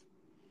enough.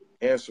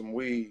 And some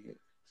weed.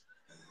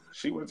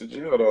 She went to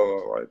jail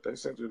though. Like they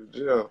sent her to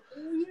jail.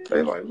 Yeah.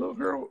 They like, little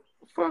girl, what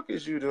the fuck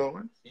is you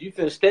doing? You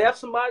finna stab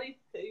somebody?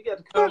 Hey, you got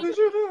to come. What is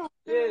you doing?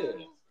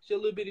 Yeah. She a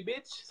little bitty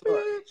bitch.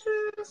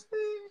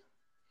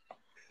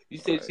 You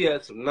said she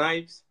had some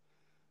knives,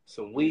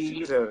 some weed. She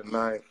just had a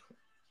knife.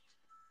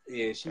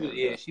 Yeah, she was.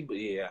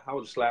 Yeah, I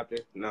would have slapped her.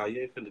 No,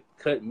 you ain't finna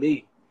cut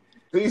me.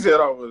 He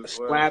said I was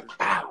slapped.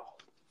 Ow.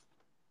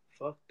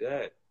 Fuck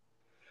that.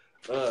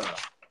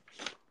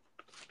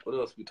 What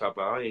else we talk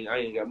about? I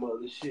ain't got more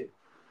of this shit.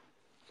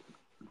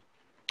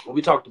 When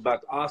we talked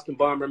about the Austin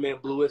Bomber, man,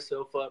 blew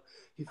himself up.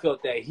 He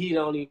felt that heat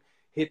on him,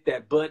 hit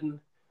that button.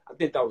 I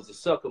think that was a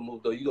sucker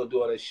move, though. You gonna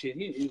do all that shit.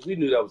 We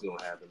knew that was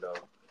gonna happen, though.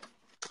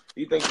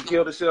 You think he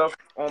killed himself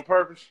on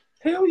purpose?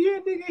 Hell yeah,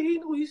 nigga. He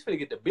knew he's finna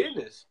get the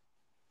business.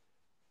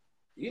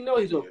 You know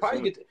he's gonna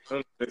probably get the... As soon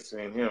as they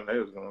seen him, they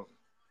was gonna...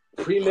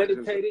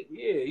 Premeditated?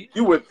 Yeah.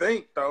 You would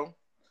think, though.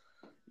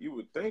 You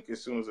would think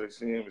as soon as they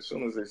see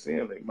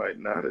him, they might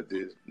not have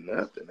did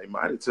nothing. They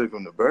might have took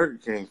him to Burger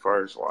King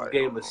first. Like,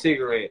 gave him a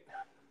cigarette.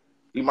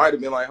 He might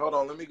have been like, hold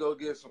on, let me go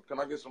get some.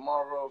 Can I get some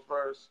Marlboros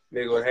first?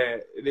 He would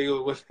have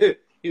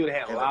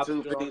had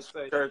lobster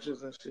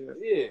churches and shit.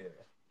 Yeah.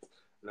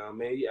 Nah,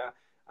 man. Yeah,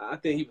 I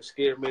think he was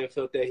scared, man.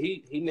 Felt that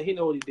heat. He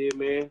know what he did,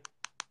 man.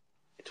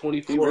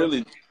 24. He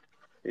really,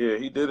 yeah,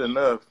 he did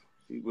enough.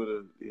 He would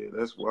have. Yeah,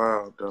 that's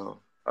wild, though.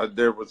 I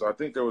believe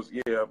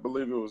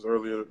it was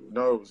earlier.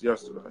 No, it was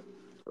yesterday.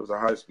 It was a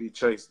high-speed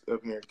chase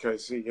up near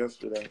KC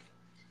yesterday.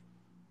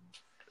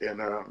 And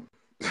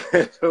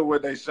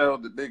when they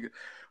showed the nigga,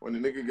 when the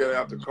nigga got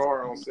out the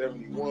car on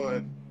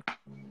 71,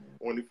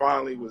 when he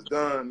finally was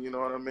done, you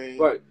know what I mean?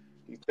 Right.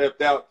 He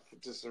stepped out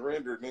to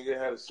surrender. Nigga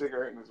had a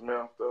cigarette in his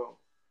mouth, though.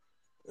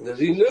 Because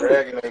he knew.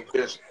 Dragging that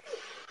bitch.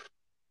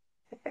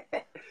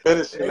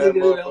 Finishing that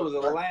was the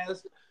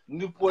last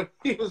Newport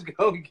he was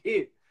going to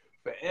get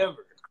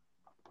forever.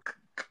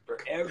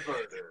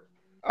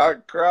 I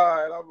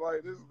cried. I'm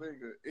like, this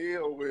nigga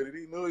ill with it.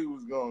 He knew he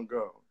was going to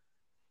go.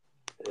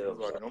 He was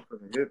like, I'm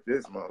finna hit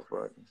this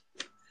motherfucker.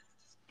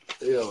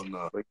 Hell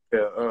no. But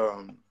yeah,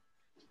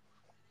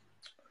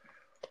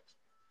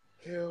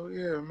 hell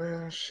yeah,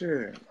 man.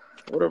 Shit.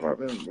 What have I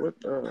been,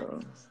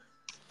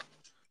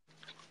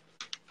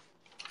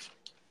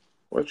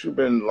 what you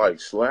been, like,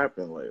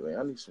 slapping lately?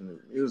 I need some new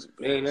music.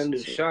 Man, that new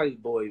Shotty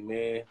Boy,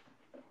 man.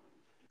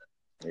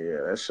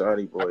 Yeah, that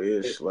Shotty Boy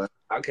is slapping.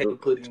 I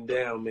can't put him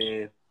down,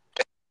 man.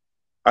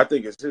 I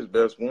think it's his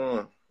best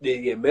one.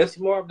 Yeah, Messy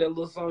Marv, that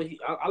little song.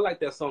 I like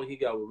that song he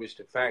got with Rich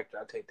the Factor.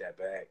 I take that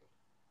back.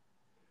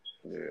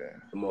 Yeah.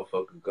 The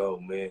motherfucker go,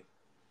 man.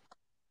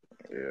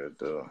 Yeah,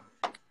 duh.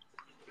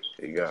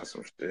 He got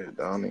some shit,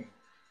 don't he?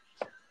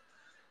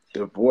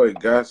 The boy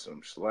got some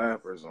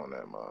slappers on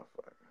that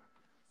motherfucker.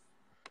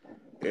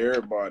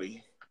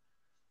 Everybody.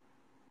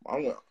 My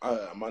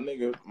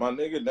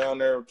nigga down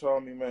there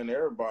told me, man,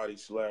 everybody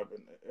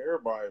slapping.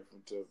 Everybody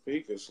from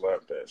Topeka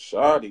slapped that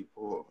Shotty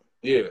Boy.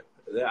 Yeah,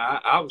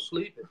 I was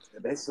sleeping.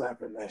 They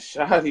slapping that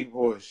Shotty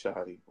Boy.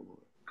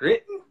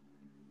 Gritting?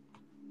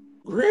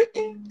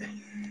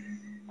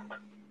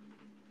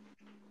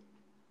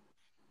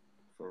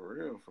 For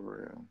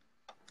real.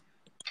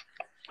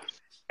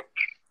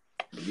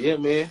 Yeah,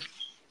 man.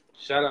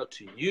 Shout out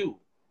to you.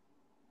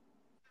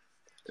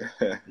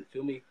 You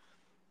feel me?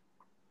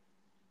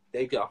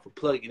 Thank y'all for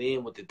plugging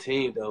in with the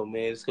team, though,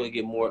 man. It's gonna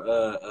get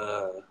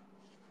more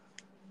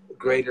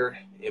greater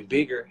and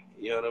bigger.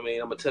 You know what I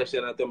mean? I'm gonna touch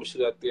that out there. I'm gonna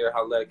shoot out there.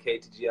 Holla at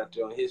KTG out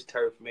there on his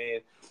turf, man,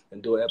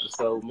 and do an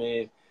episode,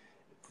 man.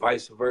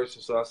 Vice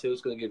versa. So I said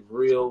it's gonna get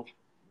real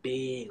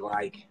big,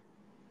 like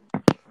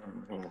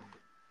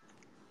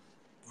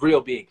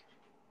real big.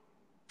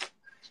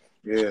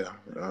 Yeah.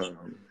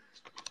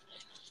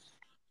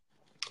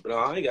 But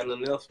I ain't got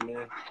nothing else,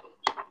 man.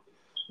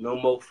 No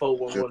more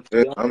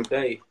 411 I'm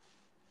today.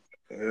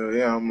 Hell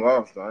yeah, I'm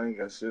lost. I ain't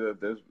got shit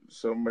up. There's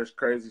so much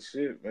crazy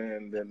shit,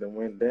 man, that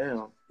went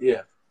down.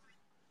 Yeah.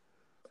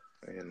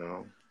 You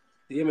know.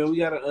 Yeah, man. We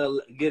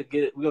gotta get.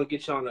 We're gonna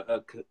get you on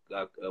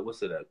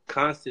a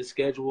constant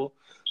schedule.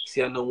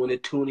 See, I know when to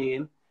tune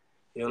in.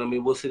 You know what I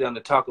mean? We'll sit down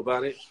to talk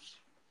about it.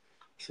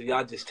 So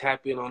y'all just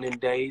tap in on them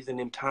days and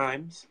them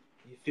times.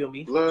 You feel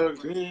me?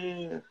 Plug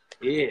in.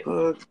 Yeah.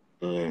 Plug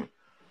in.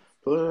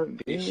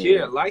 Plug in. And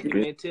share, like it,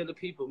 man. Tell the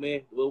people,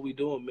 man, what we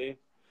doing, man.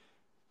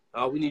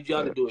 All we need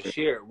y'all to do is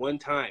share one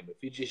time.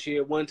 If you just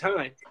share one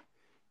time.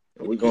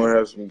 We're going to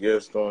have some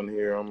guests on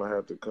here. I'm going to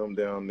have to come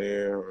down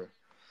there. Or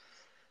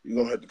you're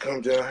going to have to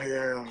come down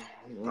here.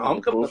 I'm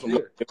coming up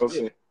here.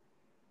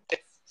 Yeah.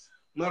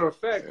 Matter of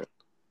fact, yeah.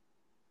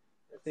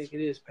 I think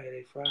it is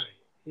Payday Friday.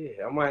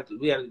 Yeah, I might have to.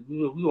 We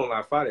on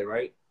live Friday,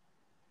 right?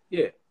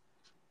 Yeah.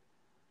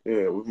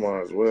 Yeah, we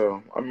might as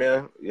well. I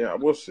mean, yeah,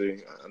 we'll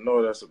see. I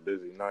know that's a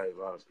busy night. A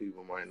lot of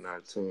people might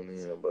not tune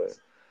in, but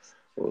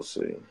we'll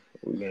see.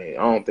 I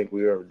don't think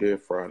we ever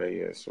did Friday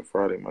yet, so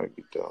Friday might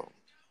be done.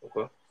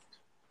 Okay.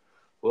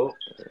 Well,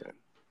 yeah.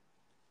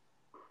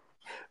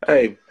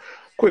 Hey,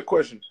 quick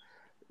question: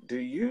 do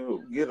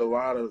you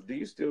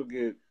still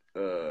get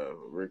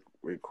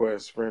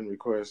requests, friend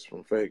requests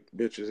from fake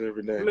bitches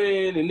every day?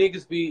 Man, the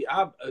niggas be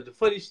the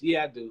funniest.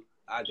 Yeah, I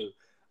do.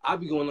 I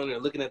be going on there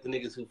looking at the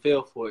niggas who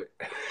fell for it.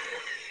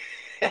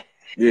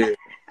 Yeah.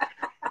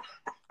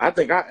 I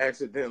think I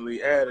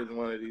accidentally added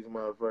one of these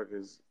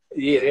motherfuckers.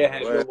 Yeah, they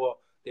had your wall.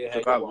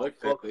 I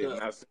looked at it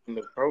and I seen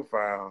the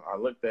profile. I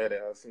looked at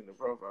it. I seen the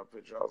profile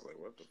picture. I was like,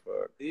 "What the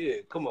fuck?" Yeah,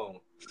 come on,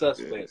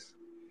 suspect.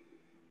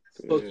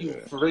 Fuck you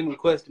friend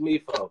requested me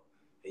for,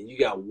 and you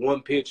got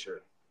one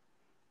picture.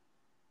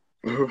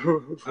 I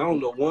don't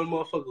know one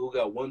motherfucker who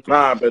got one picture.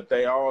 Nah, but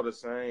they all the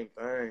same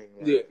thing.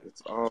 Like, yeah,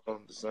 it's all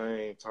the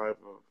same type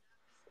of.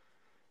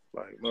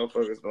 Like,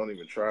 motherfuckers don't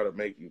even try to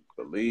make you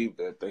believe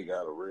that they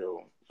got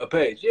a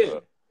page. Yeah,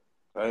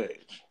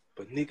 page.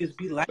 But niggas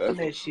be liking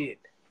that shit.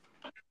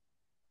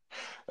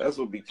 That's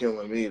what be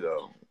killing me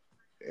though,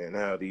 and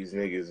how these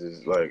niggas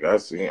is like.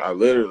 I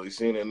literally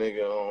seen a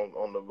nigga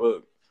on the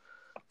book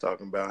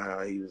talking about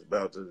how he was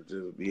about to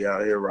just be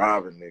out here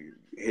robbing niggas,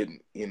 getting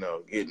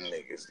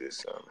niggas this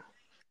summer.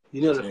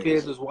 You know the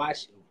feds was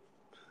watching.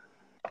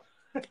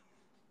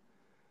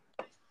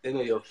 They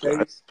know your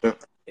face.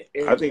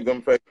 I think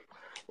them fake.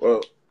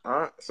 Well,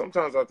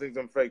 sometimes I think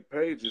them fake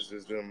pages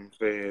is them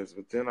feds,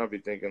 but then I be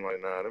thinking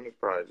like, nah, them is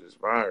probably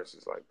just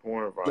viruses, like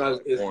porn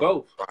viruses. No, it's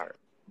both.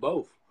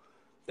 Both.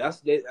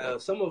 That's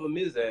some of them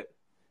is that,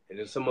 and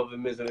then some of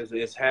them isn't.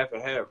 It's half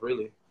and half,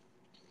 really.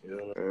 You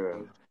know.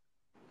 Yeah.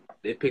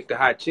 They pick the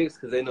hot chicks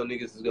because they know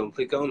niggas is gonna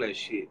click on that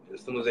shit.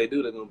 As soon as they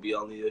do, they're gonna be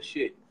on your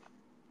shit.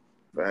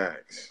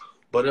 Facts.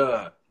 But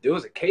there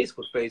was a case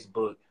with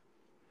Facebook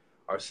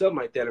or something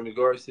like that in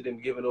regards to them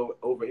giving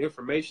over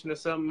information or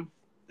something.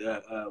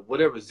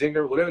 Whatever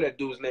Zinger, whatever that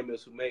dude's name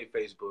is who made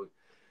Facebook,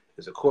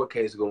 there's a court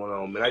case going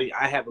on. Man,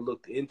 I haven't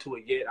looked into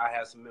it yet. I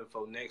have some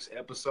info next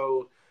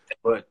episode,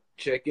 but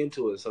check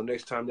into it so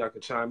next time y'all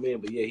can chime in.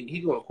 But yeah, he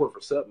going to court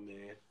for something,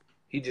 man.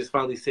 He just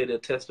finally said he'll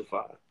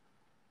testify.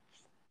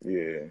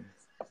 Yeah.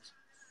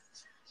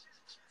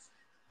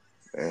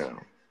 Damn.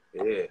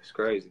 Yeah, it's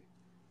crazy.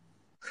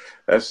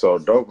 That's so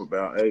dope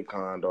about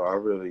Akon, though.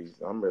 I'm really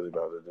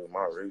about to do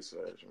my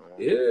research, man.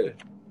 Yeah.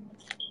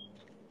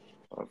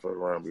 I'm fucking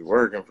around be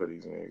working for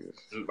these niggas.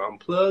 I'm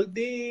plugged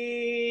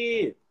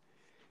in.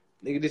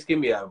 Nigga, just give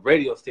me a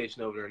radio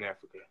station over there in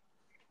Africa.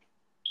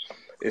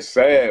 It's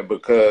sad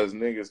because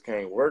niggas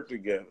can't work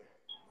together.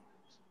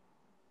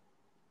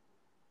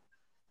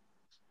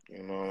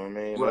 You know what I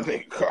mean? What?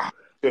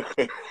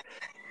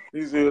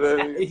 You see what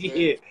that is?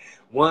 Yeah.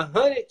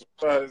 100.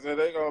 Somebody said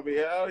they gonna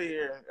be out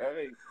here.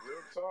 Hey,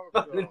 real talk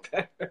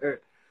though.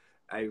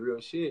 Hey,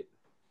 real shit.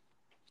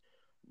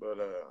 But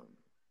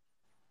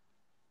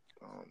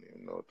I don't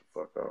even know what the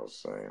fuck I was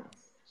saying.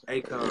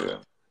 Akon. Yeah.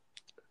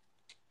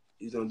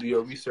 He's gonna do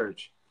your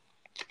research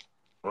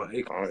on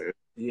Akon. Oh,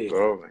 yeah.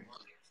 Totally.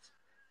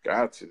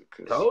 Got to.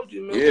 Told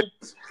you, man. Yeah.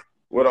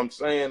 What I'm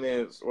saying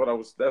is,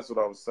 that's what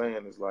I was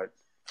saying is like,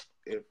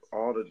 if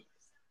all the,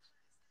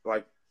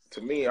 like,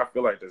 to me, I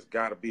feel like there's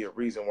got to be a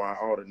reason why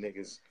all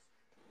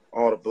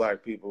the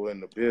black people in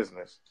the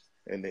business,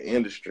 in the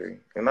industry,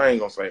 and I ain't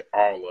going to say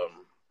all of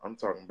them. I'm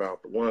talking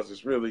about the ones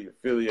that's really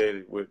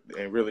affiliated with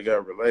and really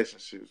got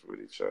relationships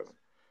with each other.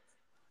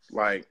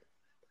 Like,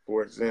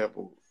 for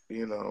example,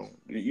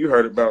 you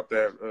heard about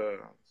that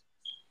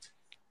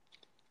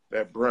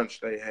that brunch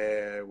they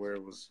had where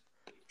it was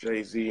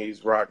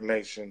Jay-Z's Rock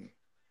Nation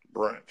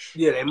brunch.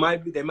 Yeah, they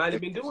might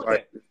have been doing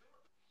that.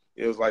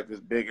 It was like this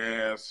big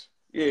ass.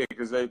 Yeah,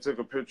 because they took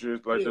a picture.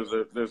 Like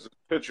there's a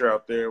picture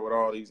out there with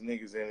all these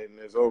niggas in it, and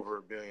there's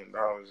over $1 billion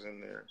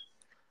in there.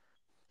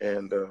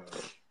 And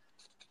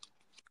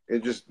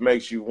it just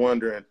makes you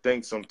wonder and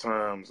think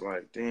sometimes,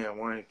 like, damn,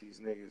 why ain't these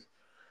niggas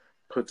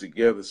put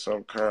together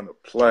some kind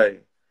of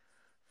play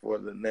for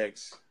the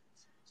next,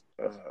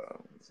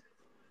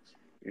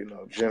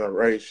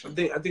 generation? I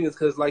think it's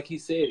because, like he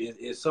said,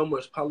 it's so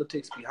much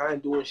politics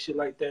behind doing shit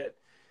like that.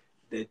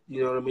 That,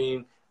 you know what I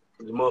mean.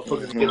 The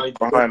motherfuckers get on the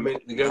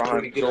government to get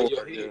on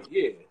your head.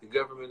 Yeah, the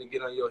government to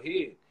get on your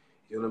head.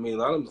 You know what I mean? A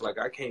lot of them's like,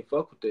 I can't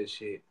fuck with that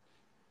shit.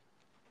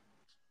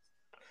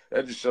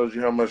 That just shows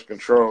you how much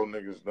control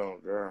niggas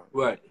don't got.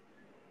 Right.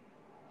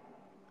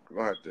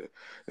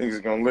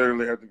 Niggas gonna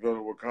literally have to go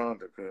to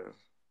Wakanda, cuz.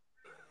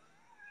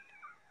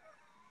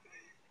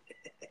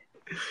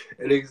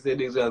 And niggas said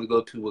niggas have to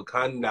go to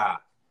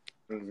Wakanda.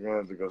 Niggas gonna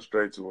have to go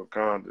straight to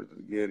Wakanda to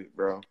get it,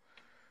 bro.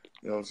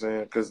 You know what I'm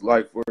saying? Cause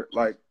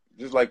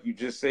just like you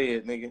just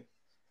said, nigga,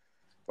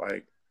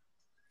 like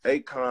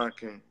Akon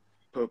can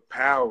put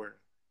power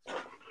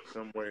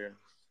somewhere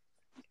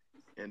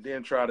and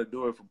then try to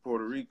do it for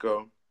Puerto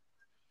Rico.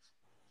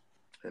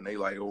 And they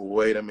like, oh,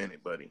 wait a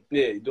minute, buddy.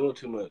 Yeah, you're doing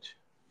too much.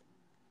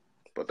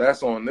 But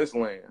that's on this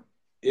land.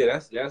 Yeah,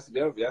 that's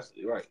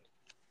right.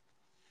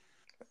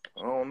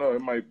 I don't know.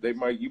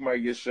 You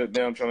might get shut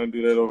down trying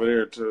to do that over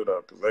there too,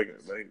 though,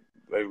 because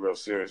they real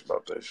serious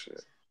about that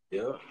shit.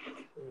 Yeah.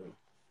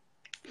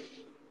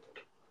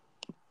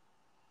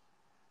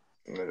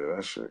 Yeah,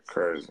 that shit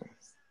crazy.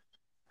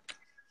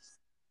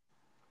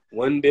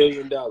 $1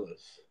 billion.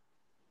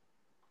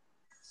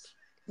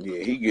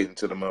 Yeah, he getting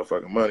to the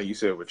motherfucking money. You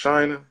said with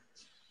China?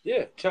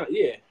 Yeah,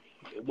 yeah.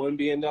 $1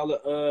 billion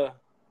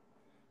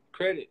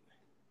credit.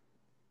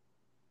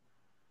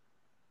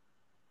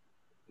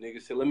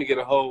 Nigga said, let me get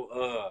a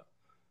whole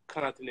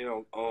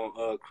continent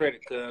on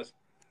credit, cuz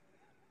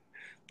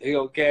they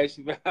gonna cash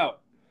you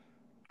out.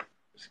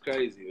 It's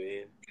crazy,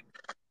 man.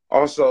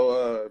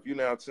 Also, if you're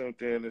now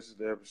tuned in, this is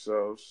the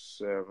episode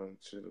 7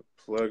 to the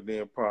Plugged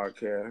In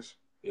podcast.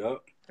 Yep.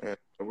 And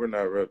we're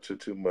not up to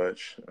too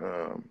much.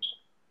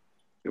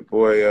 Your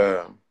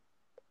boy,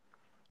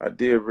 I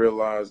did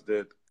realize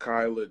that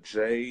Kyla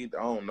Jade,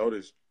 I don't know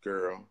this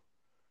girl,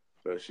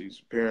 but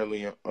she's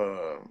apparently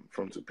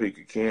from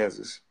Topeka,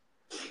 Kansas.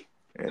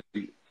 And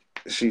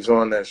she's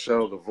on that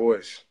show, The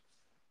Voice.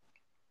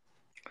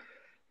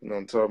 You know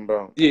what I'm talking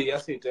about? Yeah, I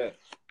see that.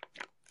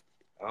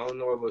 I don't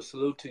know, but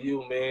salute to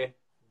you, man.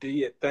 Do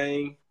your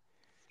thing.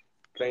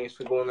 Thanks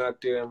for going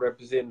out there and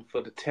representing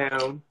for the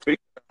town.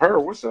 Her,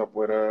 what's up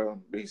with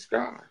B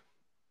Sky?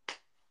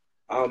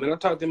 Oh man, I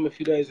talked to him a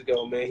few days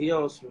ago, man. He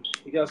got some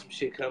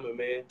shit coming,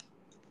 man.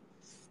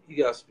 He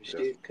got some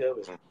shit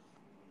coming.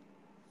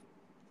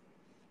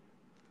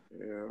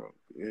 Yeah.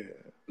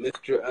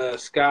 Mr.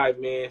 Sky,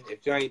 man,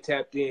 if y'all ain't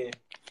tapped in,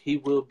 he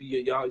will be.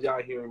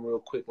 Y'all hear him real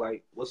quick.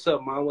 Like, what's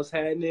up, man? What's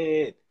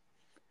happening?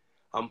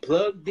 I'm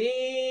plugged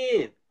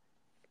in.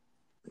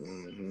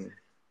 Mm-hmm.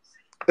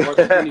 March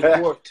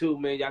 24th, too,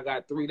 man. Y'all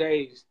got 3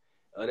 days.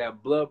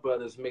 That Blood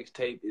Brothers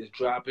mixtape is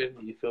dropping.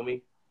 You feel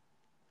me?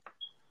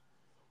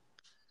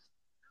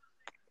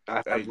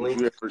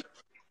 Did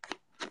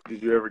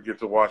you ever get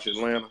to watch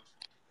Atlanta?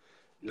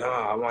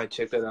 Nah, I might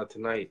check that out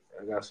tonight.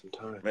 I got some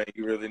time. Man,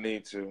 you really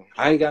need to.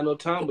 I ain't got no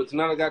time, but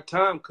tonight I got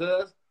time,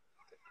 cuz.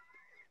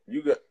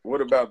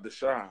 What about The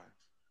Chi?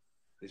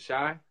 The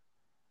Chi?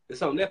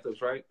 It's on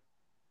Netflix, right?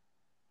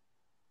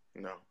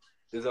 No.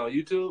 It's on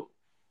YouTube?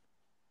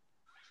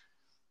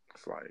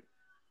 It's like,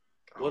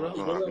 What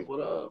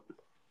up?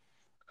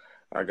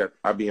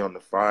 I be on the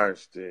Fire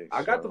Stick.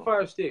 I got the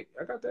Fire Stick.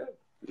 I got that.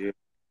 Yeah.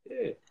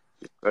 Yeah.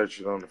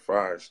 Search it on the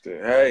Fire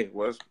Stick. Hey,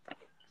 what's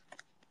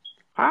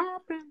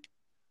poppin'?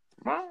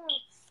 Mom?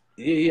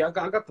 Yeah, I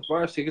got the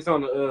Fire Stick. It's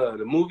on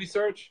the movie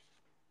search.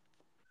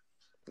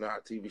 Nah,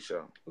 TV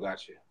show.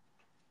 Gotcha.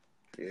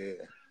 Yeah,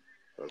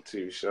 a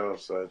TV show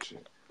searching.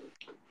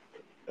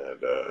 And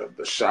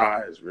The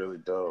Chi is really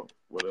dope.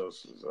 What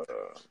else is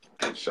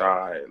The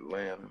Chi,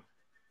 Atlanta?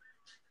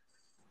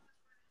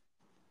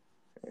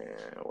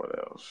 And what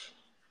else?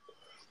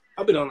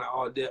 I've been on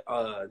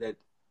that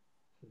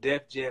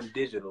Def Jam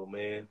Digital,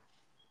 man.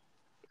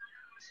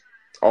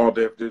 All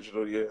Def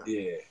Digital, yeah.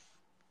 Yeah.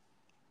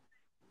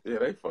 Yeah,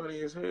 they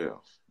funny as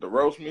hell. The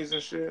roast me's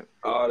and shit.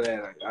 All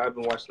that. I've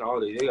been watching all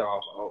that. They got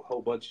a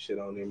whole bunch of shit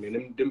on there,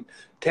 man. Them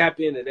tap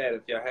into that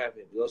if y'all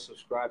haven't. Go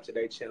subscribe to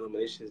their channel,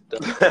 man. This shit's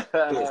dope.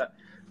 That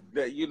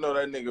that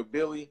nigga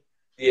Billy?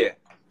 Yeah.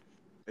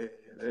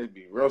 They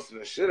be roasting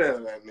the shit out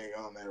of that nigga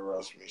on that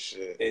roast me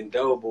shit. And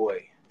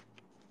Doughboy.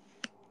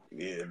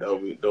 Yeah,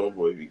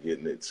 Doughboy be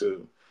getting it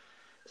too.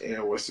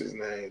 And what's his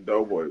name?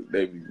 Doughboy.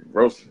 They be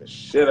roasting the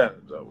shit out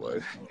of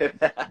Doughboy.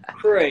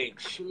 Craig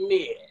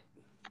Schmidt.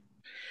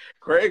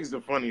 Craig's the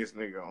funniest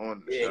nigga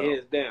on the show. Yeah,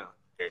 hands down.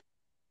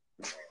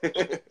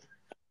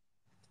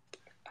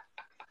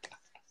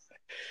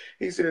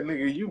 He said,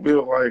 "Nigga, you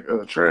built like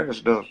a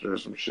trash dumpster or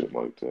some shit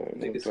like that."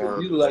 Nigga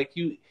said, "You like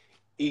you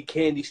eat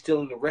candy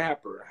still in the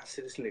wrapper." I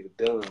said, "This nigga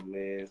dumb,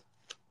 man."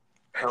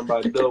 Talking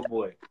about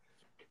Doughboy.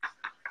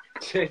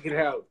 Check it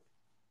out.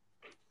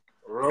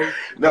 Roast.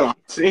 No, I've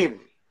seen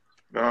it.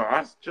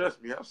 No,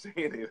 trust me, I've seen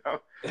it.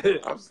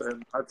 I'm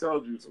saying, I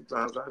told you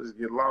sometimes I just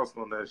get lost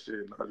on that shit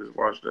and I just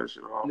watch that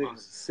shit all Niggas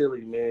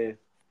silly, man.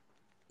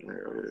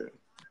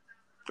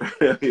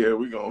 Yeah, yeah,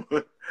 we gonna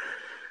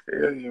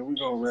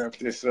wrap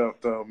this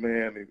up though,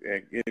 man,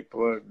 and get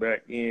plugged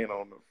back in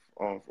on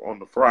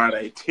the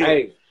Friday tip.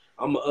 Hey,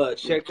 I'm gonna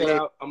check that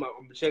out. I'm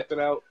gonna check that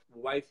out,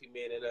 wifey,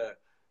 man, and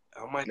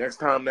I might. Next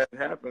time that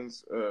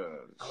happens,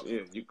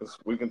 shit,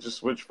 we can just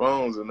switch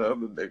phones and the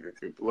other nigga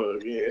can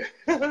plug in.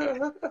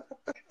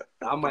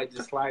 I might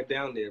just slide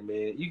down there,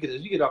 man. You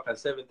get off at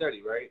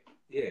 7:30, right?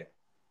 Yeah.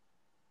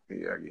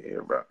 Yeah, I get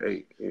here about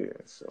 8. Yeah,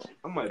 so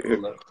I might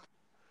pull up.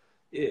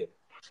 Yeah.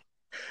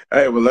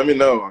 Hey, well, let me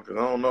know because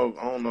I don't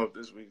know if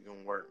this week's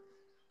gonna work.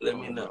 Let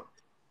me know.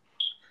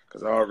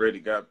 Because I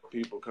already got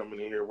people coming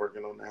in here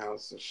working on the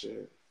house and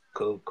shit.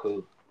 Cool.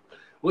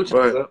 We'll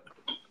chop it up.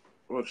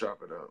 We'll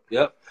chop it up.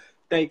 Yep.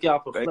 Thank y'all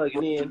for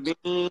plugging in.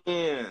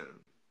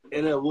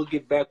 And we'll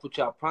get back with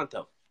y'all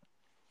pronto.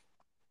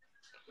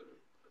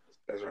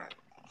 That's right.